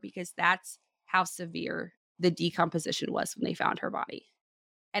anymore because that's how severe the decomposition was when they found her body.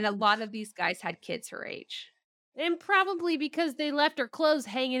 And a lot of these guys had kids her age. And probably because they left her clothes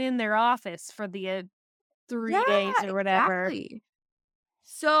hanging in their office for the 3 days Yeah, or whatever. exactly.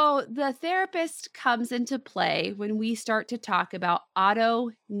 So the therapist comes into play when we start to talk about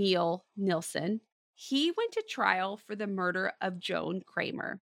Otto Neil Nilsson. He went to trial for the murder of Joan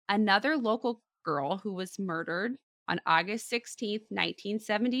Kramer, another local girl who was murdered on August 16th,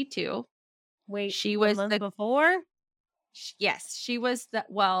 1972. Wait, She a was month the before? yes, she was the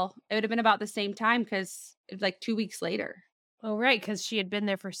well, it would have been about the same time because it was like 2 weeks later. Oh, right, because she had been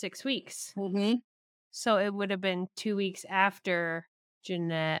there for 6 weeks. Mhm. So it would have been 2 weeks after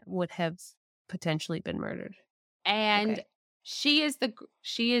Jeanette would have potentially been murdered. And Okay. she is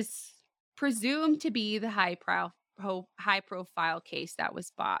presumed to be the high profile case that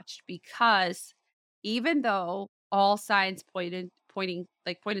was botched because even though all signs pointed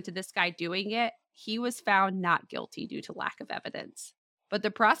to this guy doing it, he was found not guilty due to lack of evidence. But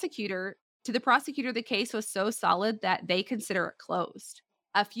the prosecutor, the case was so solid that they consider it closed.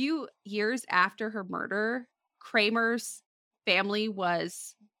 A few years after her murder, Kramer's family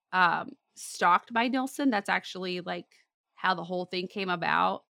was stalked by Nilsson. That's actually like how the whole thing came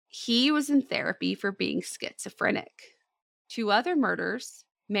about. He was in therapy for being schizophrenic. Two other murders,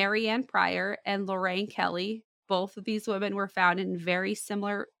 Marianne Pryor and Lorraine Kelly, both of these women were found in very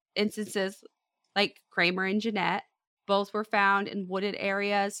similar instances like Kramer and Jeanette. Both were found in wooded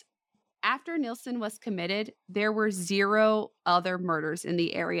areas. After Nilsson was committed, there were zero other murders in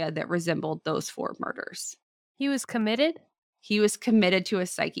the area that resembled those four murders. He was committed? He was committed to a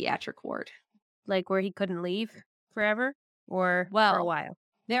psychiatric ward. Like, where he couldn't leave forever? Or for a Well, while?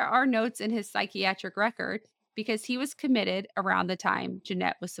 there are notes in his psychiatric record because he was committed around the time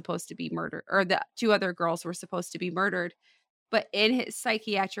Jeanette was supposed to be murdered, or the two other girls were supposed to be murdered. But in his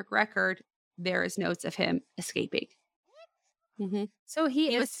psychiatric record, there is notes of him escaping. Mhm. So he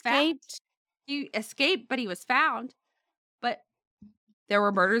He was found. escaped? He escaped, but he was found. But there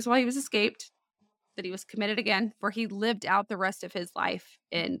were murders while he was escaped. That he was committed again, where he lived out the rest of his life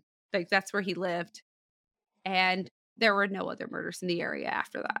in like that's where he lived. And there were no other murders in the area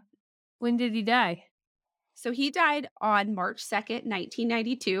after that. When did he die? So he died on March 2nd,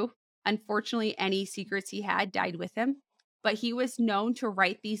 1992. Unfortunately, any secrets he had died with him, but he was known to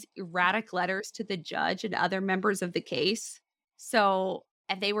write these erratic letters to the judge and other members of the case. So,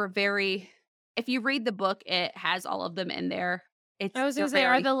 and they were very, if you read the book, it has all of them in there. I was They're gonna say,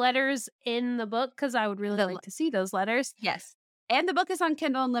 are very, the letters in the book? Because I would really the, like to see those letters. yes. And the book is on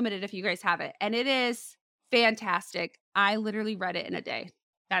Kindle Unlimited if you guys have it. And it is fantastic. I literally read it in a day.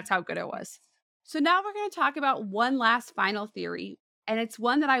 That's how good it was. So now we're going to talk about one last final theory. And it's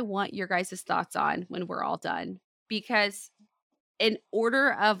one that I want your guys' thoughts on when we're all done. Because in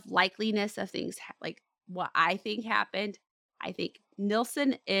order of likeliness of things, like what I think happened, I think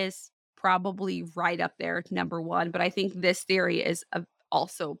Nilsson is probably right up there, number one. But I think this theory is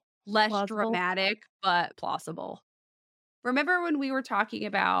also less Plausible? dramatic, but plausible. Remember when we were talking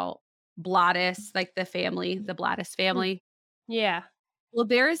about Blattis, like the family, the Blattis Mm, family? yeah. Well,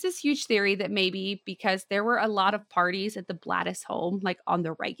 there is this huge theory that maybe because there were a lot of parties at the Blattis home, like on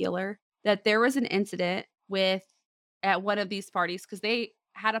the regular, that there was an incident with at one of these parties because they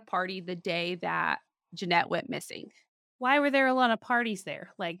had a party the day that Jeanette went missing. Why were there a lot of parties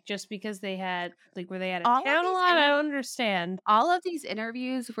there? Like, just because they had were they out of All of town a these lot? I don't understand. all of these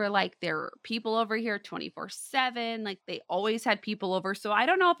interviews were like there were people over here 24/7, like they always had people over. So I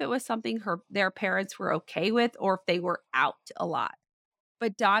don't know if it was something their parents were okay with or if they were out a lot.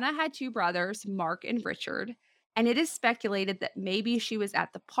 But Donna had two brothers, Mark and Richard, and it is speculated that maybe she was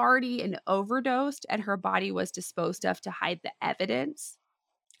at the party and overdosed and her body was disposed of to hide the evidence.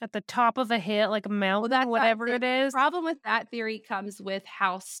 At the top of a hill, like a Well, mountain, whatever the it is? problem with that theory comes with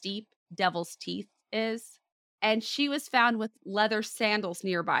how steep Devil's Teeth is. And she was found with leather sandals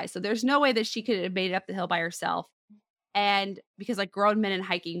nearby. So there's no way that she could have made it up the hill by herself. And because like grown men in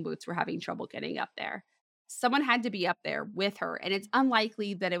hiking boots were having trouble getting up there. Someone had to be up there with her. And it's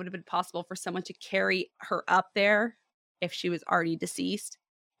unlikely that it would have been possible for someone to carry her up there if she was already deceased.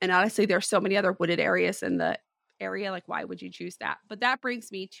 And honestly, there's so many other wooded areas in the area. Like, why would you choose that? But that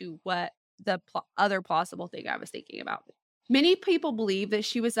brings me to what the other plausible thing I was thinking about. Many people believe that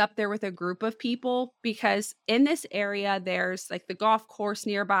she was up there with a group of people because in this area, there's like the golf course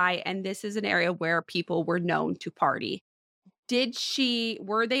nearby, and this is an area where people were known to party.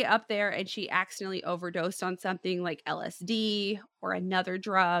 Were they up there and she accidentally overdosed on something like LSD or another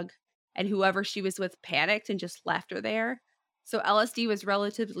drug, and whoever she was with panicked and just left her there? So LSD was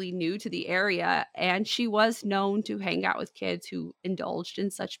relatively new to the area, and she was known to hang out with kids who indulged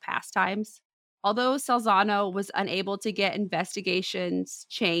in such pastimes. Although Salzano was unable to get investigations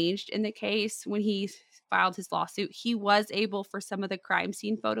changed in the case when he filed his lawsuit, he was able for some of the crime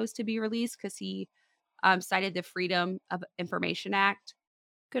scene photos to be released because he cited the Freedom of Information Act.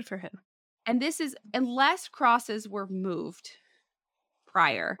 Good for him. And this is unless crosses were moved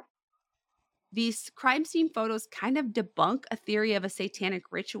prior, these crime scene photos kind of debunk a theory of a satanic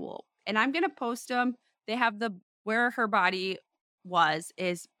ritual. And I'm going to post them. They have the where her body was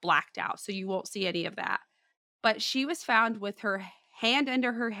is blacked out, so you won't see any of that. But she was found with her hand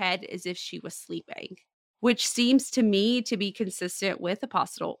under her head as if she was sleeping, which seems to me to be consistent with a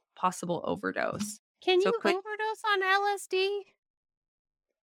possible overdose. Can So you overdose on LSD?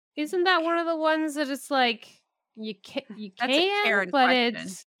 Isn't that one of the ones that it's like you can, That's a Karen but question.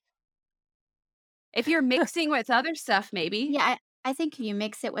 it's If you're mixing with other stuff, maybe. Yeah, I think if you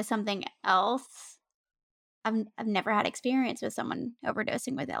mix it with something else, I've never had experience with someone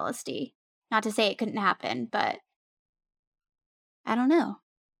overdosing with LSD. Not to say it couldn't happen, but I don't know.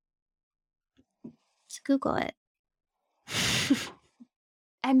 Just Google it.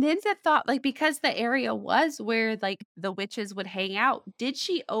 And then the thought, like, because the area was where like the witches would hang out, did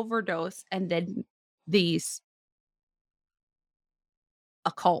she overdose and then these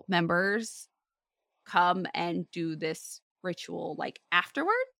occult members come and do this ritual like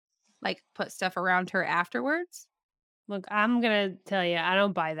afterward? Like put stuff around her afterwards? Look, I'm gonna tell you, I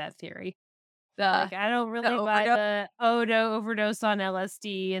don't buy that theory. The I don't really buy overdose? the Odo overdose on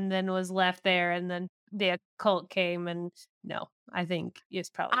LSD and then was left there, and then the occult came, and no, I think it's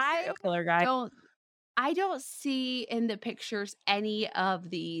probably a serial killer guy. I don't see in the pictures any of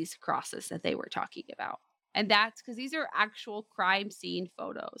these crosses that they were talking about. And that's because these are actual crime scene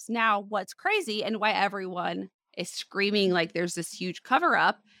photos. Now, what's crazy and why everyone is screaming like there's this huge cover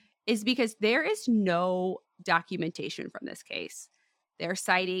up is because there is no documentation from this case. They're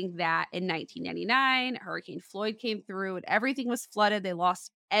citing that in 1999, Hurricane Floyd came through and everything was flooded. They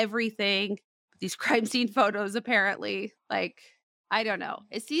lost everything. These crime scene photos, apparently, like, I don't know.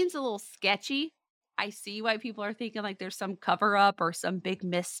 It seems a little sketchy. I see why people are thinking like there's some cover up or some big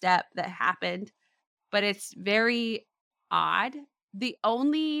misstep that happened, but it's very odd. The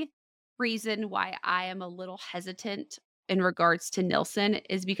only reason why I am a little hesitant in regards to Nilsen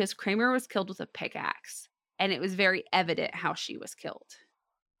is because Kramer was killed with a pickaxe, and it was very evident how she was killed.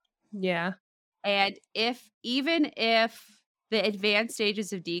 Yeah. And even if the advanced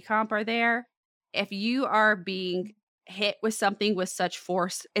stages of decomp are there, if you are being hit with something with such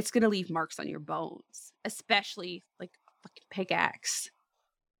force, it's going to leave marks on your bones, especially like a fucking pickaxe.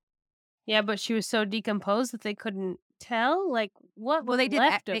 Yeah, but she was so decomposed that they couldn't tell. Like, what was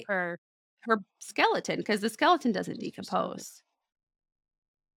left of her? Her skeleton, because the skeleton doesn't decompose.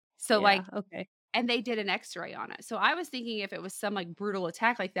 So, Yeah, okay. and they did an X-ray on it. So I was thinking if it was some like brutal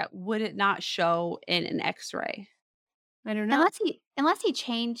attack like that, would it not show in an X-ray? I don't know. Unless he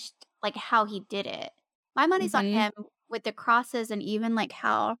changed like how he did it. My money's on him with the crosses and even like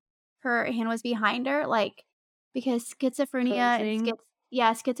how her hand was behind her, like because schizophrenia and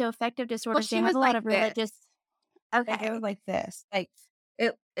schizoaffective disorders, they have a lot of religious. Okay, Okay, it was like this, like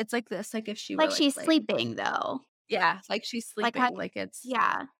it's like this, like if she like were she's sleeping though. Yeah, like she's sleeping, Like it's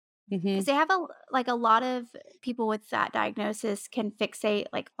yeah, Mhm. because they have a lot of people with that diagnosis can fixate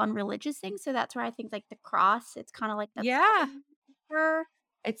like on religious things, so that's where I think like the cross, it's kind of like the Yeah. her.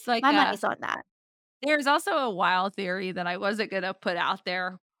 It's like My money's on that. there's also a wild theory that I wasn't gonna put out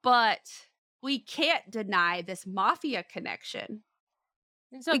there, but we can't deny this mafia connection.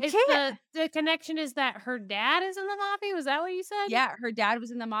 And so We it's can't. the connection is that her dad is in the mafia? Was that what you said? Yeah, her dad was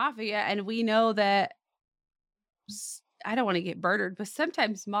in the mafia, and we know that I don't want to get murdered, but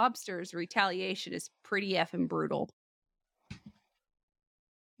sometimes mobsters' retaliation is pretty effing brutal.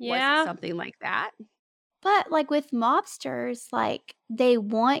 Yeah. Was it something like that? But like with mobsters, like they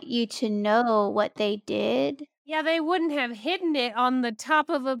want you to know what they did. Yeah, they wouldn't have hidden it on the top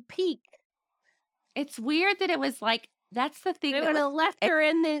of a peak. It's weird that it was like that's the thing. They would have left her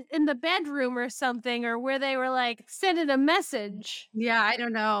in the bedroom or something, or where they were like sending a message. Yeah, I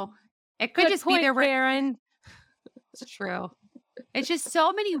don't know. It could just be there were Karen. It's true. It's just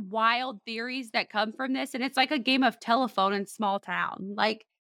so many wild theories that come from this, and it's like a game of telephone in small town. Like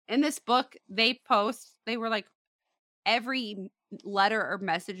in this book, they were like every letter or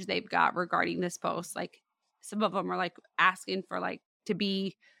message they've got regarding this post. Like some of them are like asking for like to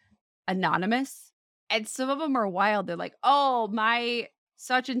be anonymous. And some of them are wild. They're like, oh, my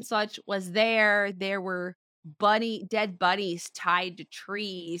such and such was there. There were dead bunnies tied to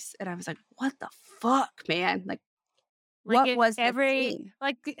trees. And I was like, what the fuck, man? Like, What was the thing?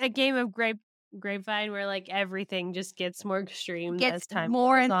 Like a game of grapevine where like everything just gets more extreme Gets as time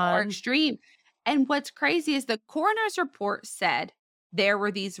more goes and more on. extreme. And what's crazy is the coroner's report said there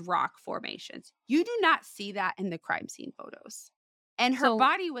were these rock formations. You do not see that in the crime scene photos. And her So-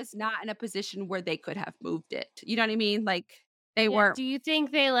 body was not in a position where they could have moved it. You know what I mean? Like they weren't. Do you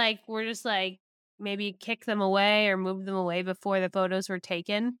think they like were just like maybe kick them away or move them away before the photos were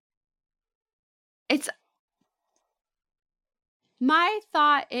taken? It's my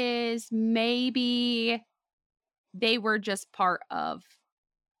thought is maybe they were just part of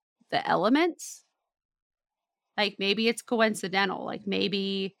the elements. Like maybe it's coincidental. Like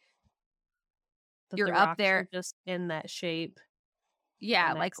maybe That you're the up rocks there. were just in that shape.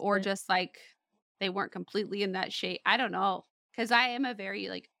 Yeah, an like or accident. just like they weren't completely in that shape. I don't know. Cause I am a very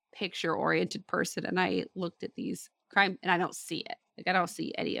like picture oriented person and I looked at these crime and I don't see it. Like I don't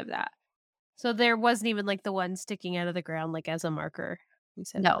see any of that. So there wasn't even like the one sticking out of the ground like as a marker. You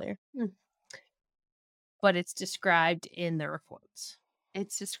said No. earlier. But it's described in the reports.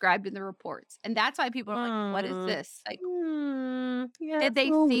 It's described in the reports. And that's why people are like, what is this? Like did they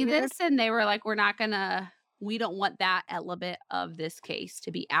see this and they were like, we don't want that element of this case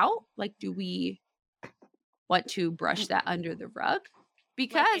to be out? Like, do we want to brush that under the rug?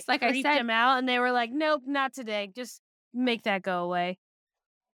 Because, like I said, them out and they were like, nope, not today. Just make that go away.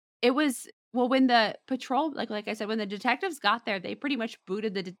 it was when the patrol, like I said, when the detectives got there, they pretty much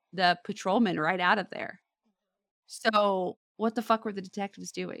booted the patrolman right out of there. So what the fuck were the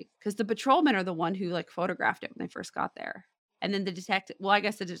detectives doing? Because the patrolmen are the one who like photographed it when they first got there. And then I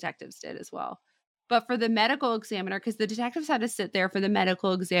guess the detectives did as well. But for the medical examiner, because the detectives had to sit there for the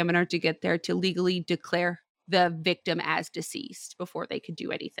medical examiner to get there to legally declare the victim as deceased before they could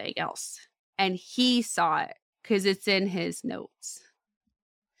do anything else. And he saw it because it's in his notes.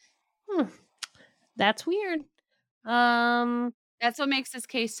 That's weird. That's what makes this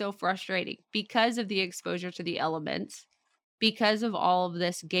case so frustrating because of the exposure to the elements, because of all of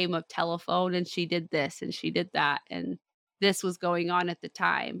this game of telephone and she did this and she did that and this was going on at the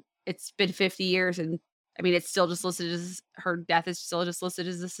time. It's been 50 years and I mean, it's still just listed as her death is still just listed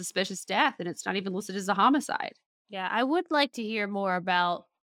as a suspicious death and it's not even listed as a homicide. Yeah, I would like to hear more about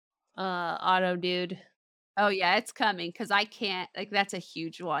Auto Dude. Oh yeah, it's coming because I can't like that's a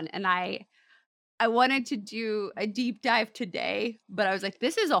huge one. And I wanted to do a deep dive today, but I was like,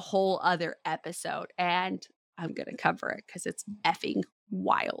 this is a whole other episode and I'm going to cover it because it's effing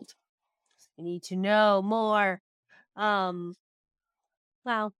wild. I need to know more.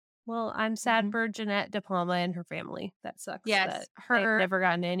 Wow. Well, I'm sad for Jeanette De Palma and her family. That sucks. Yes, that they've never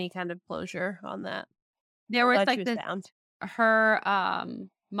gotten any kind of closure on that. There was Glad she like was this, found. her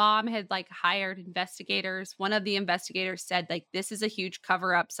mom had like hired investigators. One of the investigators said like, this is a huge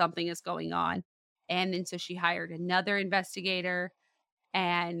cover up. Something is going on. And then so she hired another investigator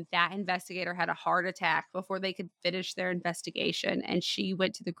and that investigator had a heart attack before they could finish their investigation. And she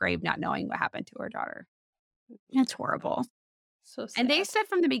went to the grave not knowing what happened to her daughter. It's horrible. So sad. And they said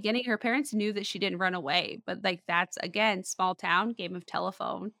from the beginning, her parents knew that she didn't run away. But like, that's again, small town, game of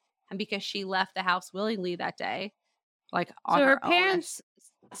telephone. And because she left the house willingly that day, like on so her own. parents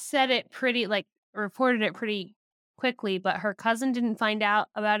said it pretty like reported it pretty quickly, but her cousin didn't find out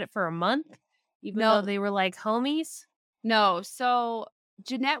about it for a month, even though they were like homies. No, so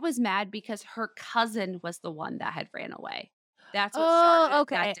Jeanette was mad because her cousin was the one that had ran away. That's what started.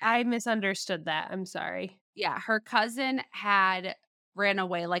 Okay. I misunderstood that. I'm sorry. Yeah, her cousin had ran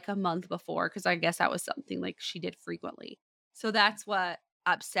away like a month before because I guess that was something like she did frequently. So that's what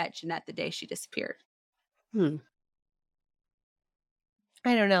upset Jeanette the day she disappeared.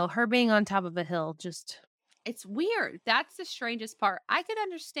 I don't know. Her being on top of a hill just. It's weird. That's the strangest part. I could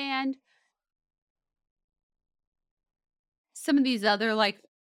understand some of these other like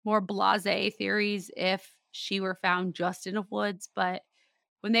more blasé theories if she were found just in a woods, but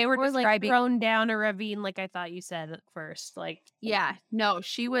when they were describing like thrown down a ravine, like I thought you said at first, like yeah, no,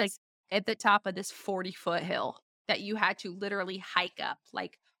 she was at the top of this 40-foot hill that you had to literally hike up.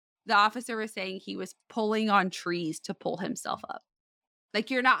 Like the officer was saying he was pulling on trees to pull himself up. Like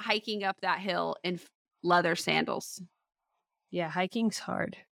you're not hiking up that hill in leather sandals. Yeah, hiking's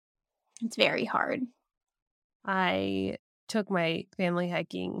hard. It's very hard. I took my family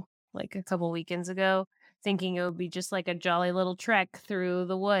hiking like a couple weekends ago, thinking it would be just like a jolly little trek through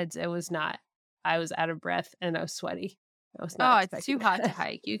the woods. It was not. I was out of breath and I was sweaty. I was not. It's too hot to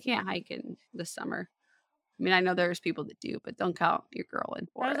hike. You can't hike in the summer. I mean, I know there's people that do, but don't count your girl in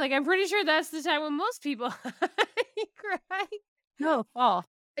for I was it. like, I'm pretty sure that's the time when most people hike, right? No, fall.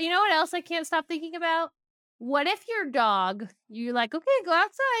 You know what else I can't stop thinking about? What if your dog, you're like, okay, go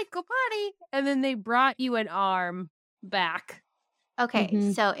outside, go potty, and then they brought you an arm back. Okay,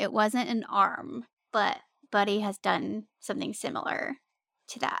 Mhm. so it wasn't an arm, but Buddy has done something similar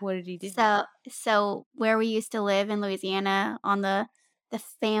to that. What did he do? So where we used to live in Louisiana on the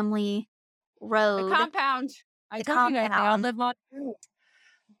family The road, compound. I the told you guys they all compound, live on.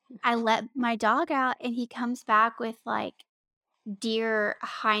 I let my dog out and he comes back with like deer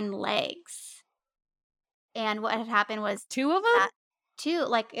hind legs. And what had happened was 2 of them? that too,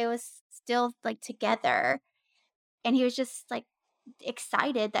 like it was still like together. And he was just like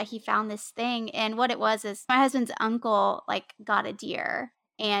excited that he found this thing. And what it was is my husband's uncle like got a deer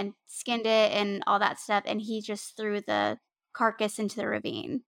and skinned it and all that stuff. And he just threw the carcass into the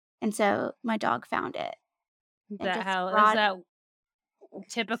ravine. And so my dog found it and just Is brought, that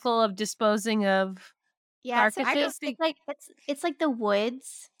typical of disposing of yeah, so I don't carcasses? think. it's like the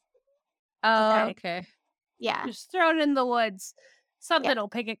woods. Oh, Okay. okay. Yeah. Just throw it in the woods. Yeah. Something will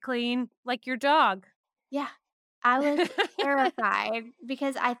pick it clean, like your dog. Yeah. I was terrified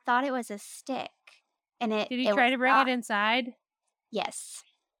because I thought it was a stick and Did he it try was to bring not. it inside? Yes.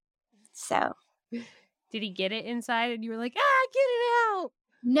 So Did he get it inside and you were like, "Ah, get it out."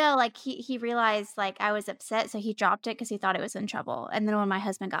 no, like he realized like I was upset, so he dropped it because he thought it was in trouble. And then when my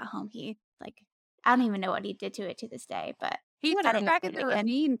husband got home, he like I don't even know what he did to it to this day, but He I threw it didn't back do in it the again.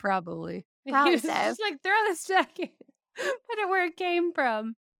 ravine, probably. He Probably was so. just like, "Throw this back in." Put it where it came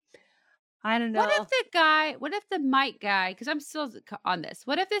from. I don't know. What if the Mike guy, because I'm still on this,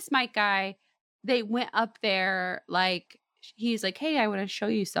 what if this Mike guy, they went up there, like, he's like, hey, I want to show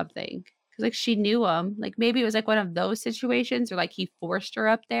you something. Because, like, she knew him. Like, maybe it was like one of those situations, or like he forced her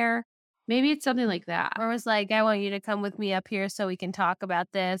up there. Maybe it's something like that. Or was like, "I want you to come with me up here so we can talk about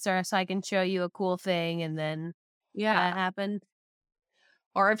this, or so I can show you a cool thing," and then Yeah. that happened.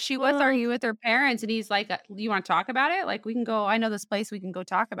 Or if she was Well, arguing with her parents and he's like, you want to talk about it? Like, we can go, I know this place, we can go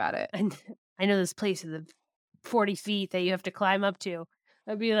talk about it. and I know this place is 40 feet that you have to climb up to.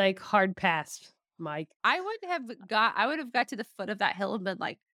 I'd be like, hard pass, Mike. I would have got to the foot of that hill and been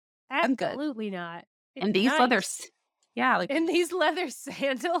like, I'm good. Absolutely not. It's And these nice. leathers, yeah, like And these leather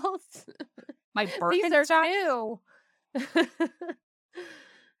sandals. my These are Birkenstock. new.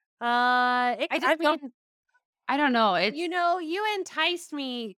 I just don't. I don't know. It's You enticed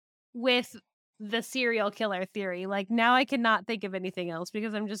me with the serial killer theory. Like now I cannot think of anything else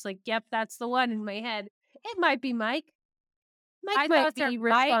because I'm just like, yep, that's the one in my head. It might be Mike. Mike I might thought be they're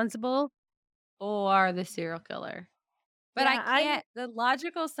Mike responsible. or the serial killer. But I Yeah, can't, the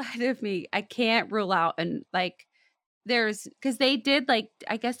logical side of me, I can't rule out. And like, because they did, like,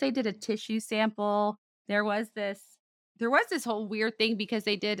 I guess they did a tissue sample. There was this whole weird thing because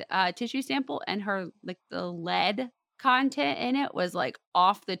they did a tissue sample and her, like, the lead content in it was like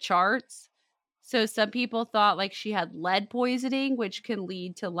off the charts. So some people thought like she had lead poisoning, which can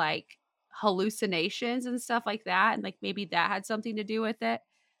lead to like hallucinations and stuff like that. And like maybe that had something to do with it.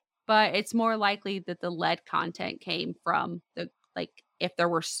 But it's more likely that the lead content came from the, like, if there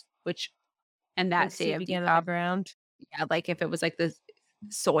were which and that like state of seeping out of the decomp, ground. yeah, like if it was like the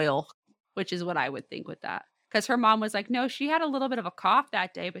soil, which is what I would think with that. Because her mom was like, no, she had a little bit of a cough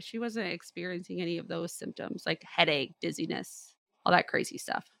that day, but she wasn't experiencing any of those symptoms, like headache, dizziness, all that crazy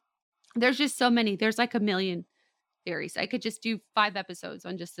stuff. There's just so many. There's like a million theories. I could just do 5 episodes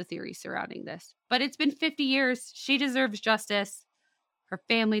on just the theories surrounding this. But it's been 50 years. She deserves justice. Her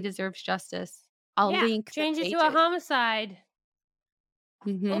family deserves justice. I'll Yeah, link the change it to a pages. homicide.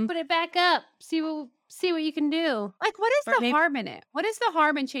 Mhm. Open it back up. See what you can do. Like, what is Or the maybe- harm in it? What is the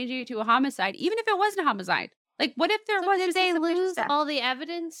harm in changing it to a homicide, even if it wasn't a homicide? Like, what if there So was did just they insufficient lose stuff? all the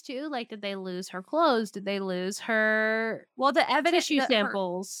evidence too? Like, did they lose her clothes? Did they lose her Well, the evidence, tissue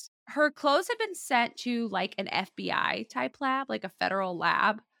samples? her clothes have been sent to like an FBI type lab, like a federal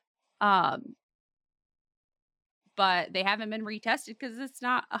lab. Um, but they haven't been retested because it's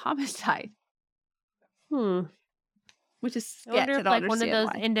not a homicide, which is I wonder sketch. if like one of those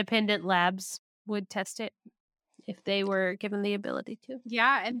independent labs would test it if they were given the ability to.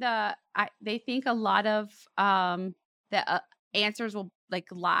 Yeah, and they think a lot of the answers will like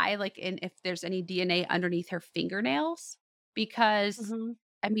lie, like in if there's any DNA underneath her fingernails, because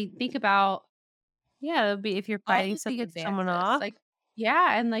I mean, think about Yeah, it would be if you're all fighting of the someone advances. off. Like,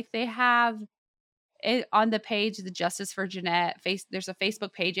 yeah, and like they have it on the page, the Justice for Jeanette there's a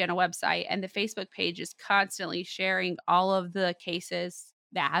Facebook page and a website, and the Facebook page is constantly sharing all of the cases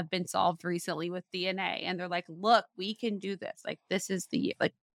that have been solved recently with DNA. And they're like, look, we can do this. Like, this is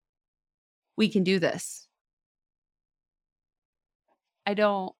we can do this.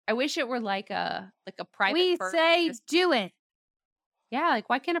 I wish it were like a private We firm. say do it. Yeah, like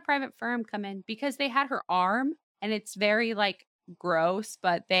why can't a private firm come in? Because they had her arm and it's very like gross,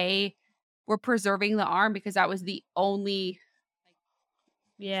 but they were preserving the arm because that was the only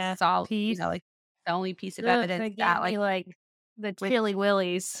Yeah. solid, Peace. like the only piece of Ugh, evidence they gave that me like the with chilly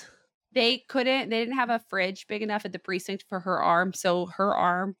willies. they didn't have a fridge big enough at the precinct for her arm, so her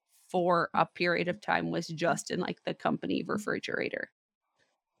arm for a period of time was just in like the company refrigerator.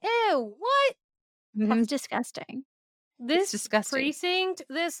 Ew, what? That's Mhm. disgusting. This Disgusting. precinct,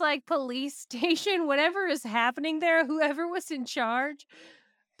 this like police station, whatever is happening there, whoever was in charge,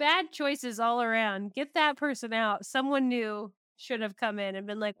 bad choices all around. Get that person out. Someone new should have come in and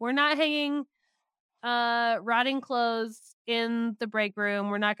been like, we're not hanging rotting clothes in the break room.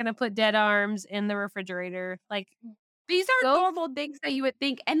 We're not gonna put dead arms in the refrigerator. Like, These are go normal things that you would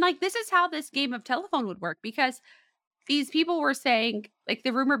think, and like this is how this game of telephone would work because these people were saying, like,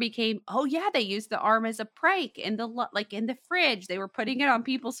 the rumor became, "Oh, yeah, they used the arm as a prank in the like, in the fridge. They were putting it on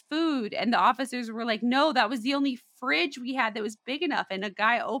people's food." And the officers were like, "No, that was the only fridge we had that was big enough." And a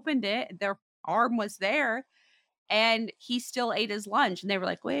guy opened it, their arm was there, and he still ate his lunch. And they were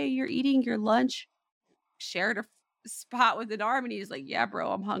like, "Wait, you're eating your lunch? Shared a spot with an arm?" And he's like, "Yeah,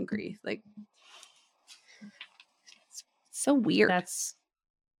 bro, I'm hungry." Like, it's so weird. that's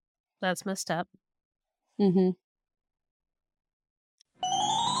messed up. Mhm.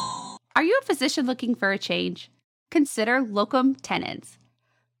 Are you a physician looking for a change? Consider locum tenens.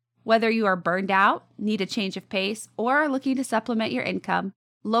 Whether you are burned out, need a change of pace, or are looking to supplement your income,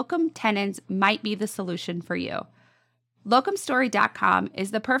 locum tenens might be the solution for you. Locumstory.com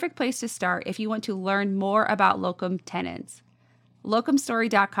is the perfect place to start if you want to learn more about locum tenens.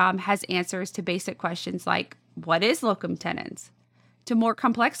 Locumstory.com has answers to basic questions like, what is locum tenens? To more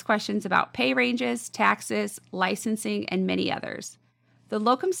complex questions about pay ranges, taxes, licensing, and many others. The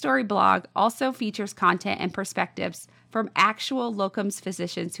Locum Story blog also features content and perspectives from actual locums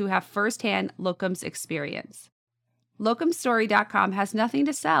physicians who have firsthand locums experience. Locumstory.com has nothing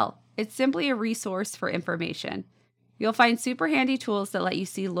to sell. It's simply a resource for information. You'll find super handy tools that let you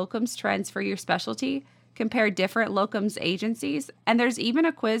see locums trends for your specialty, compare different locums agencies, and there's even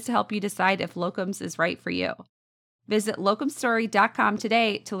a quiz to help you decide if locums is right for you. Visit locumstory.com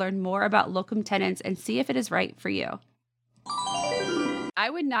today to learn more about locum tenens and see if it is right for you. I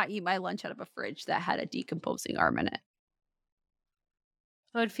would not eat my lunch out of a fridge that had a decomposing arm in it.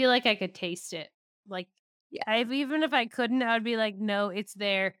 I would feel like I could taste it. Like, Yeah. even if I couldn't, I would be like, no, it's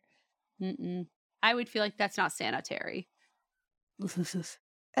there. Mm-mm. I would feel like that's not sanitary.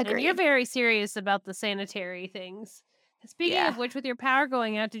 And Agreed. you're very serious about the sanitary things. Speaking Yeah. of which, with your power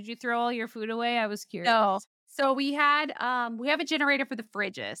going out, did you throw all your food away? I was curious. No. So we have a generator for the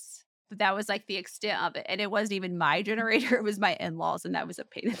fridges, but that was like the extent of it. And it wasn't even my generator, it was my in-laws, and that was a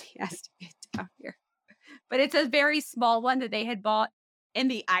pain in the ass to get down here. But it's a very small one that they had bought in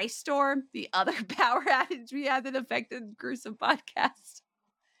the ice storm, the other power outage we had that affected Gruesome Podcast.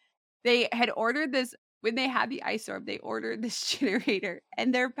 They had ordered this when they had the ice storm, they ordered this generator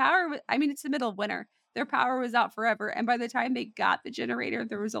and their power, I mean, it's the middle of winter. Their power was out forever. And by the time they got the generator,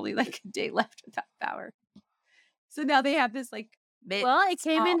 there was only like a day left without power. So now they have this like Well, it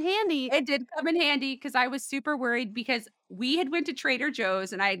came in handy. It did come in handy because I was super worried because we had went to Trader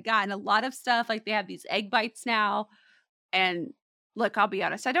Joe's and I had gotten a lot of stuff. Like they have these egg bites now. And look, I'll be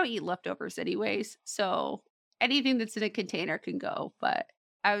honest, I don't eat leftovers anyways. So anything that's in a container can go. But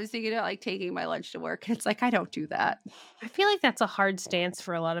I was thinking of like taking my lunch to work. And it's like, I don't do that. I feel like that's a hard stance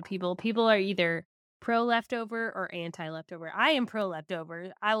for a lot of people. People are either pro leftover or anti leftover. I am pro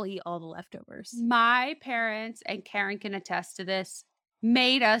leftover. I will eat all the leftovers. My parents, and Karen can attest to this,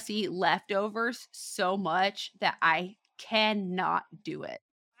 made us eat leftovers so much that I cannot do it.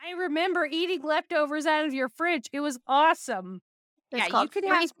 I remember eating leftovers out of your fridge. It was awesome. It's Yeah, you called could free,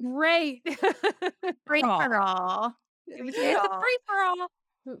 have Great. free all. for all. It was a free for all.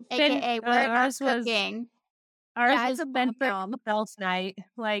 AKA we're not ours was cooking. ours Yeah, was it's a Ben bomb. else night.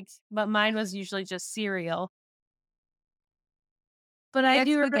 Like, but mine was usually just cereal. But I It's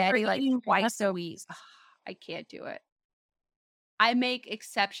do remember spaghetti like eating twice a leftovers. week. Ugh, I can't do it. I make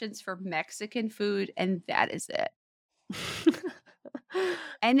exceptions for Mexican food, and that is it.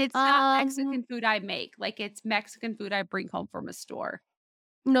 And it's not Mexican food I make. Like, it's Mexican food I bring home from a store.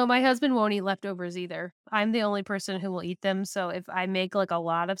 No, my husband won't eat leftovers either. I'm the only person who will eat them. So if I make like a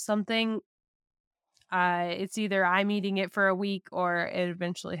lot of something, it's either I'm eating it for a week or it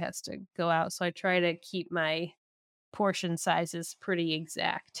eventually has to go out. So I try to keep my portion sizes pretty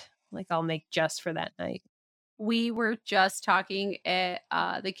exact. Like I'll make just for that night. We were just talking at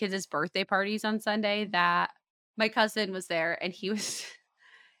the kids' birthday parties on Sunday that my cousin was there, and he was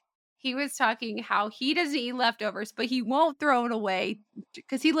he was talking how he doesn't eat leftovers, but he won't throw it away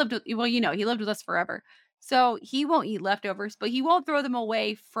because he lived with, well, you know, he lived with us forever. So he won't eat leftovers, but he won't throw them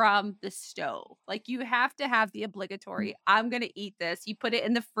away from the stove. Like you have to have the obligatory, I'm going to eat this. You put it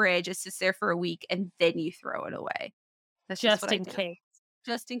in the fridge, it sits there for a week, and then you throw it away. That's just what Just I in do, case.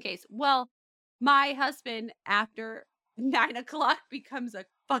 just in case. Well, my husband, after 9 o'clock, becomes a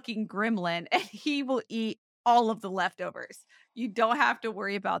fucking gremlin and he will eat all of the leftovers. You don't have to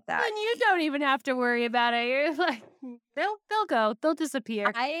worry about that. And you don't even have to worry about it. You're like, they'll go. They'll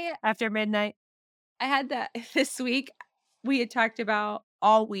disappear I after midnight. I had that this week. We had talked about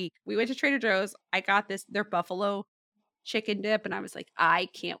all week. We went to Trader Joe's. I got their buffalo chicken dip, and I was like, I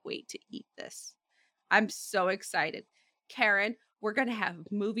can't wait to eat this. I'm so excited. Karen, we're gonna have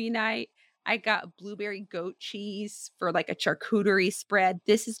movie night. I got blueberry goat cheese for like a charcuterie spread.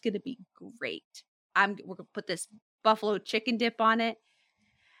 This is gonna be great. We're gonna put this buffalo chicken dip on it.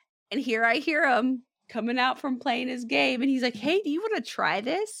 And here I hear him coming out from playing his game, and he's like, "Hey, do you want to try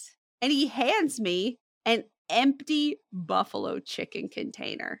this?" And he hands me an empty buffalo chicken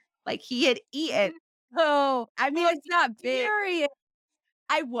container. Like he had eaten. Oh, I mean, it's not big. furious.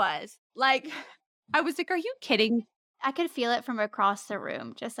 I was like, I was like, "Are you kidding?" I could feel it from across the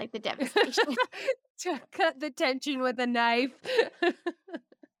room, just like the devastation. To cut the tension with a knife.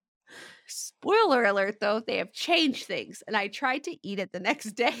 Spoiler alert, though, they have changed things. And I tried to eat it the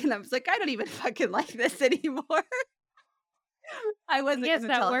next day, and I was like, I don't even fucking like this anymore. I I wasn't guess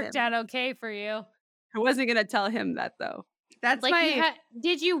gonna that tell worked him. out okay for you. I wasn't gonna tell him that though. That's Like my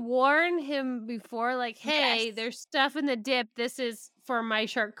did you warn him before? Like, hey, yes. there's stuff in the dip. This is for my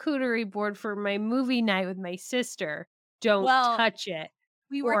charcuterie board for my movie night with my sister. Don't Well, touch it,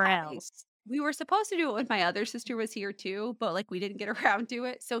 we were or having else. we were supposed to do it when my other sister was here too, but like we didn't get around to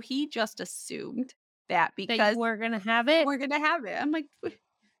it. So he just assumed that That you because weren't gonna have it. we're gonna have it. I'm like, do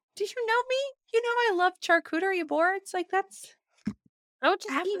you know me? You know I love charcuterie boards. Like that's Oh,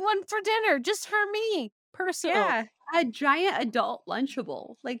 just ab- eat one for dinner, just for me, personal. yeah, a giant adult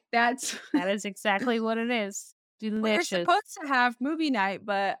Lunchable. Like that's That is exactly what it is. we were Delicious. supposed to have movie night,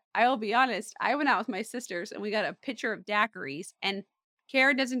 but I'll be honest, I went out with my sisters and we got a pitcher of daiquiris, and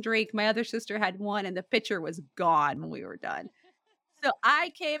Karen doesn't drink. My other sister had one, and the pitcher was gone when we were done. So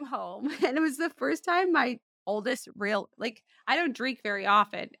I came home, and it was the first time my oldest like, I don't drink very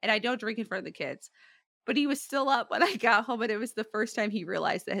often, and I don't drink in front of the kids, but he was still up when I got home, and it was the first time he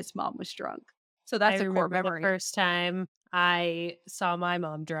realized that his mom was drunk. So I that's a core remember the memory. first time I saw my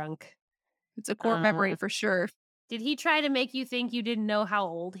mom drunk. It's a core memory for sure. Did he try to make you think you didn't know how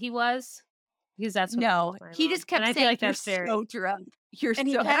old he was? Because that's what No, my he mom. just kept And I saying, feel like "You're that's very. so drunk. You're And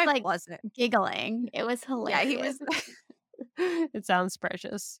he so," and kept, I like, wasn't. giggling. It was Yeah, hilarious. he was. It sounds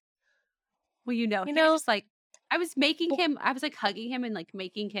precious. Well, you You he was know, just like, I was making him, I was like hugging him and like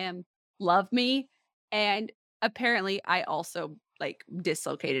making him love me. And apparently, I also like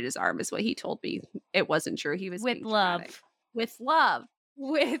dislocated his arm, is what he told me. It wasn't true. He was with being love. dramatic. With love.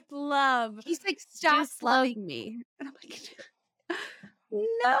 With love. He's like, stop Just loving me. And I'm like,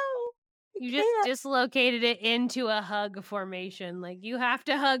 no, You you just can't. dislocated it into a hug formation. Like, you have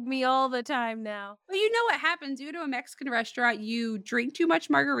to hug me all the time now. Well, you know what happens? You go to a Mexican restaurant, you drink too much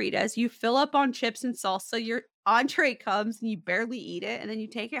margaritas, you fill up on chips and salsa, your entree comes and you barely eat it, and then you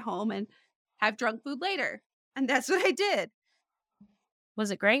take it home and have drunk food later. And that's what I did.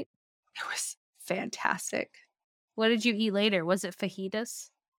 Was it great? It was fantastic. What did you eat later? Was it fajitas?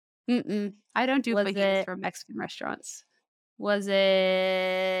 I don't do Was fajitas it- from Mexican restaurants. Was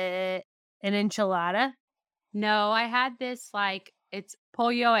it an enchilada? No, I had this like, it's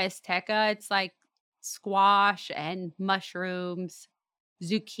pollo azteca. It's like squash and mushrooms,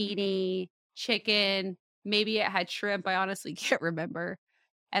 zucchini, chicken. Maybe it had shrimp. I honestly can't remember.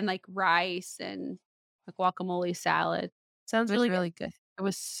 And like rice and a guacamole salad. Sounds It was really really good. It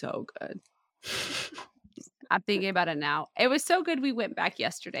was so good. I'm thinking about it now. It was so good. We went back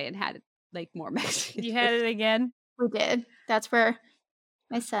yesterday and had like more Mexican. You had it again? We did. That's where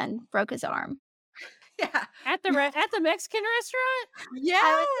my son broke his arm. Yeah. At the Mexican restaurant?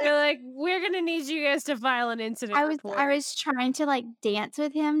 Yeah. They're like, we're gonna need you guys to file an incident report. I was trying to like dance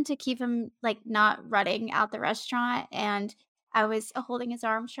with him to keep him like not running out the restaurant, and I was holding his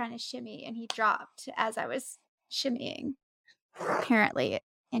arms trying to shimmy, and he dropped as I was shimmying. Apparently, it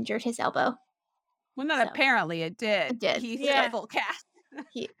injured his elbow. Well, not So- apparently it did. It did. He's Yeah. a full cast.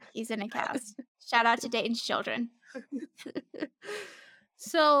 He's in a cast. Shout out to Dayton's children.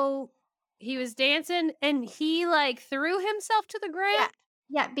 So he was dancing and he like threw himself to the ground.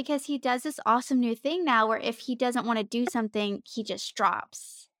 Yeah, because he does this awesome new thing now where if he doesn't want to do something, he just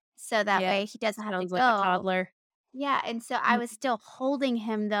drops. So that Yeah, way he doesn't have to Sounds go. like a toddler. Yeah, and so I was still holding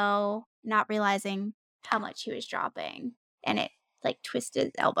him though, not realizing how much he was dropping, and it like twisted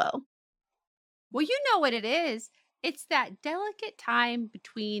his elbow. Well, you know what it is. It's that delicate time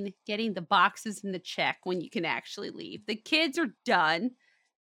between getting the boxes in the check when you can actually leave. The kids are done.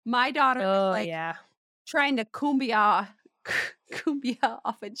 My daughter was Oh, like yeah. trying to kumbaya kumbaya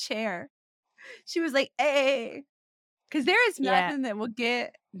off a chair. She was like, "Hey," because there is Yeah. nothing that will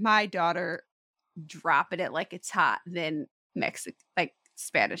get my daughter dropping it like it's hot than like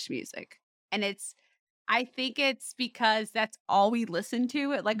Spanish music. And I think it's because that's all we listen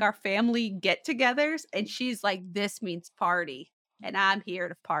to at like our family get-togethers. And she's like, this means party. And I'm here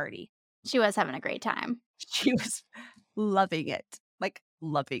to party. She was having a great time. She was loving it. Like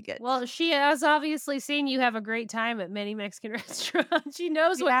loving it. Well, she has obviously seen you have a great time at many Mexican restaurants. She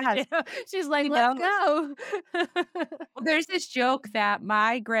knows what to Yes. do. She's like, She let's knows. go. Well, there's this joke that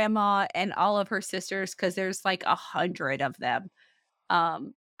my grandma and all of her sisters, because there's like 100 of them.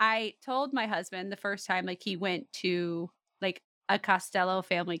 I told my husband the first time like he went to like a Costello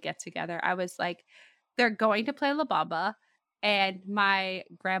family get together, I was like, they're going to play La Bamba, and my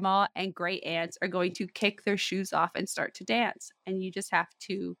grandma and great aunts are going to kick their shoes off and start to dance. And you just have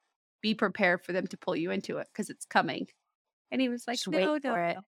to be prepared for them to pull you into it because it's coming. And he was like, Just no, wait no, for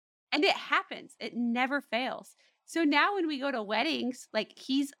it. no. And it happens. It never fails. So now when we go to weddings, like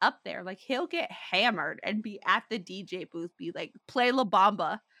he's up there, like he'll get hammered and be at the DJ booth, be like, play La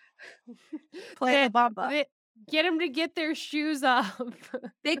Bamba. Play La Bamba. Get them to get their shoes off.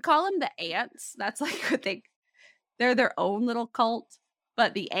 They call them the ants. That's like what they're their own little cult.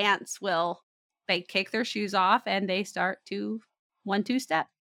 But the ants they kick their shoes off and they start to 1-2 step.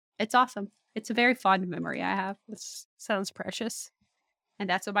 It's awesome. It's a very fond memory I have. This sounds precious. And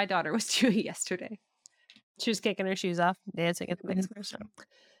that's what my daughter was doing yesterday. She was kicking her shoes off, dancing at the Mexican restaurant.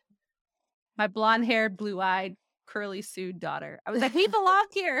 My blonde-haired, blue-eyed, curly-sued daughter. I was like, we belong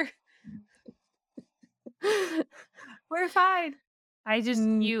here. We're fine.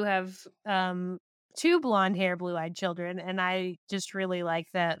 You have two blonde hair, blue-eyed children, and I just really like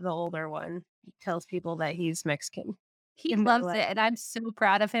that the older one tells people that he's Mexican. He loves it, and I'm so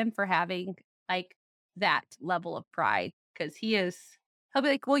proud of him for having like that level of pride because he'll be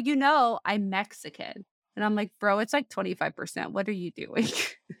like, well, I'm Mexican. And I'm like, bro, it's like 25%. What are you doing?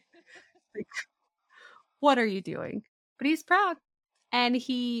 Like, what are you doing? But he's proud. And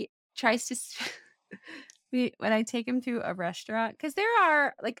he tries to, when I take him to a restaurant, because there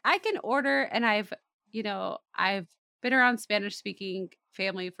are, like, I can order, and I've been around Spanish speaking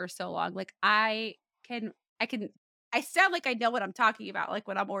family for so long. Like, I sound like I know what I'm talking about, like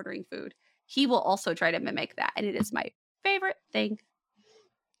when I'm ordering food. He will also try to mimic that. And it is my favorite thing.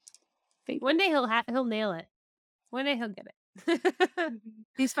 One day he'll nail it. One day he'll get it.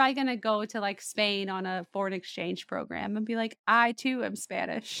 He's probably gonna go to like Spain on a foreign exchange program and be like, I too am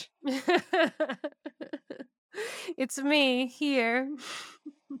Spanish. It's me here.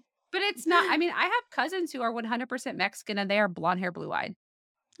 But it's not. I mean, I have cousins who are 100% Mexican and they are blonde hair, blue eyed.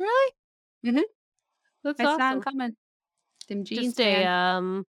 Really? Mm-hmm. That's It's awesome. not uncommon. Them jeans, Just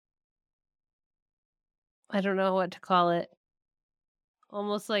a I don't know what to call it.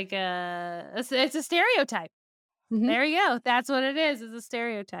 Almost like it's a stereotype. Mhm. There you go. That's what it is. It's a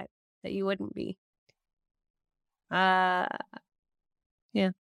stereotype that you wouldn't be. Yeah.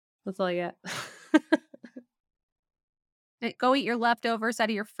 That's all I got. Go eat your leftovers out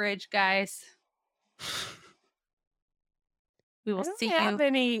of your fridge, guys. We will see you. I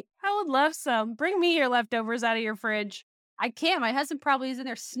would love some. Bring me your leftovers out of your fridge. I can't. My husband probably is in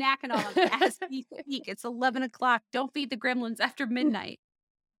there snacking on them as we speak. It's 11 o'clock. Don't feed the gremlins after midnight.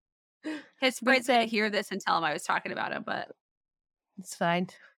 His friends gonna hear this and tell him I was talking about him, but it's fine.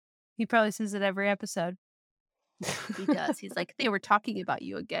 He probably says it every episode. He does. He's like, they were talking about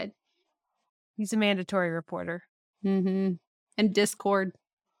you again. He's a mandatory reporter. Mm-hmm. And Discord.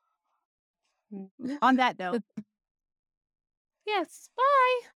 On that note. Yes.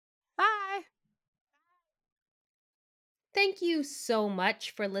 Bye. Bye. Thank you so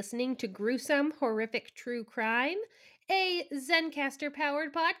much for listening to Gruesome Horrific True Crime, a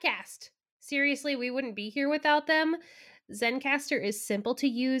Zencastr-powered podcast. Seriously, we wouldn't be here without them. Zencastr is simple to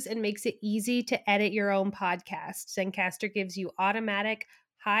use and makes it easy to edit your own podcast. Zencastr gives you automatic,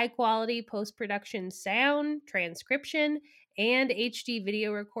 high-quality post-production sound, transcription, and HD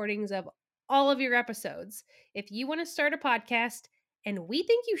video recordings of all of your episodes. If you want to start a podcast, and we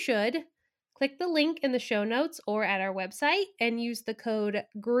think you should, click the link in the show notes or at our website and use the code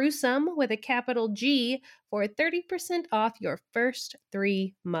GRUESOME with a capital G for 30% off your first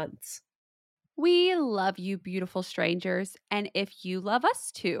 3 months. We love you, beautiful strangers. And if you love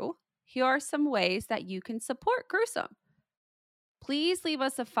us too, here are some ways that you can support Gruesome. Please leave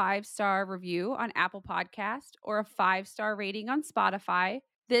us a 5-star review on Apple Podcast or a 5-star rating on Spotify.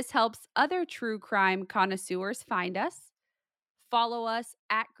 This helps other true crime connoisseurs find us. Follow us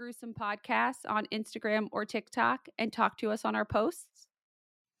at Gruesome Podcasts on Instagram or TikTok and talk to us on our posts.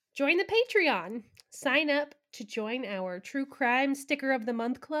 Join the Patreon. Sign up to join our True Crime Sticker of the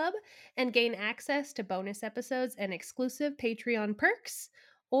Month Club and gain access to bonus episodes and exclusive Patreon perks.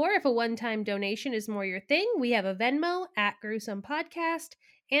 Or if a one-time donation is more your thing, we have a Venmo at Gruesome Podcast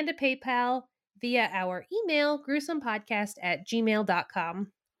and a PayPal via our email, gruesomepodcast@gmail.com.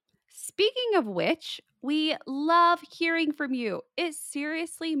 Speaking of which, we love hearing from you. It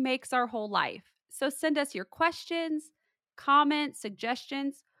seriously makes our whole life. So send us your questions, comments,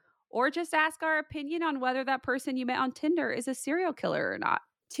 suggestions, or just ask our opinion on whether that person you met on Tinder is a serial killer or not.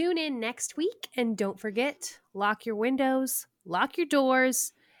 Tune in next week, and don't forget, lock your windows, lock your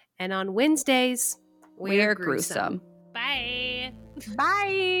doors, and on Wednesdays, We're gruesome. Bye.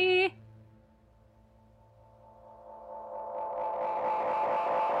 Bye.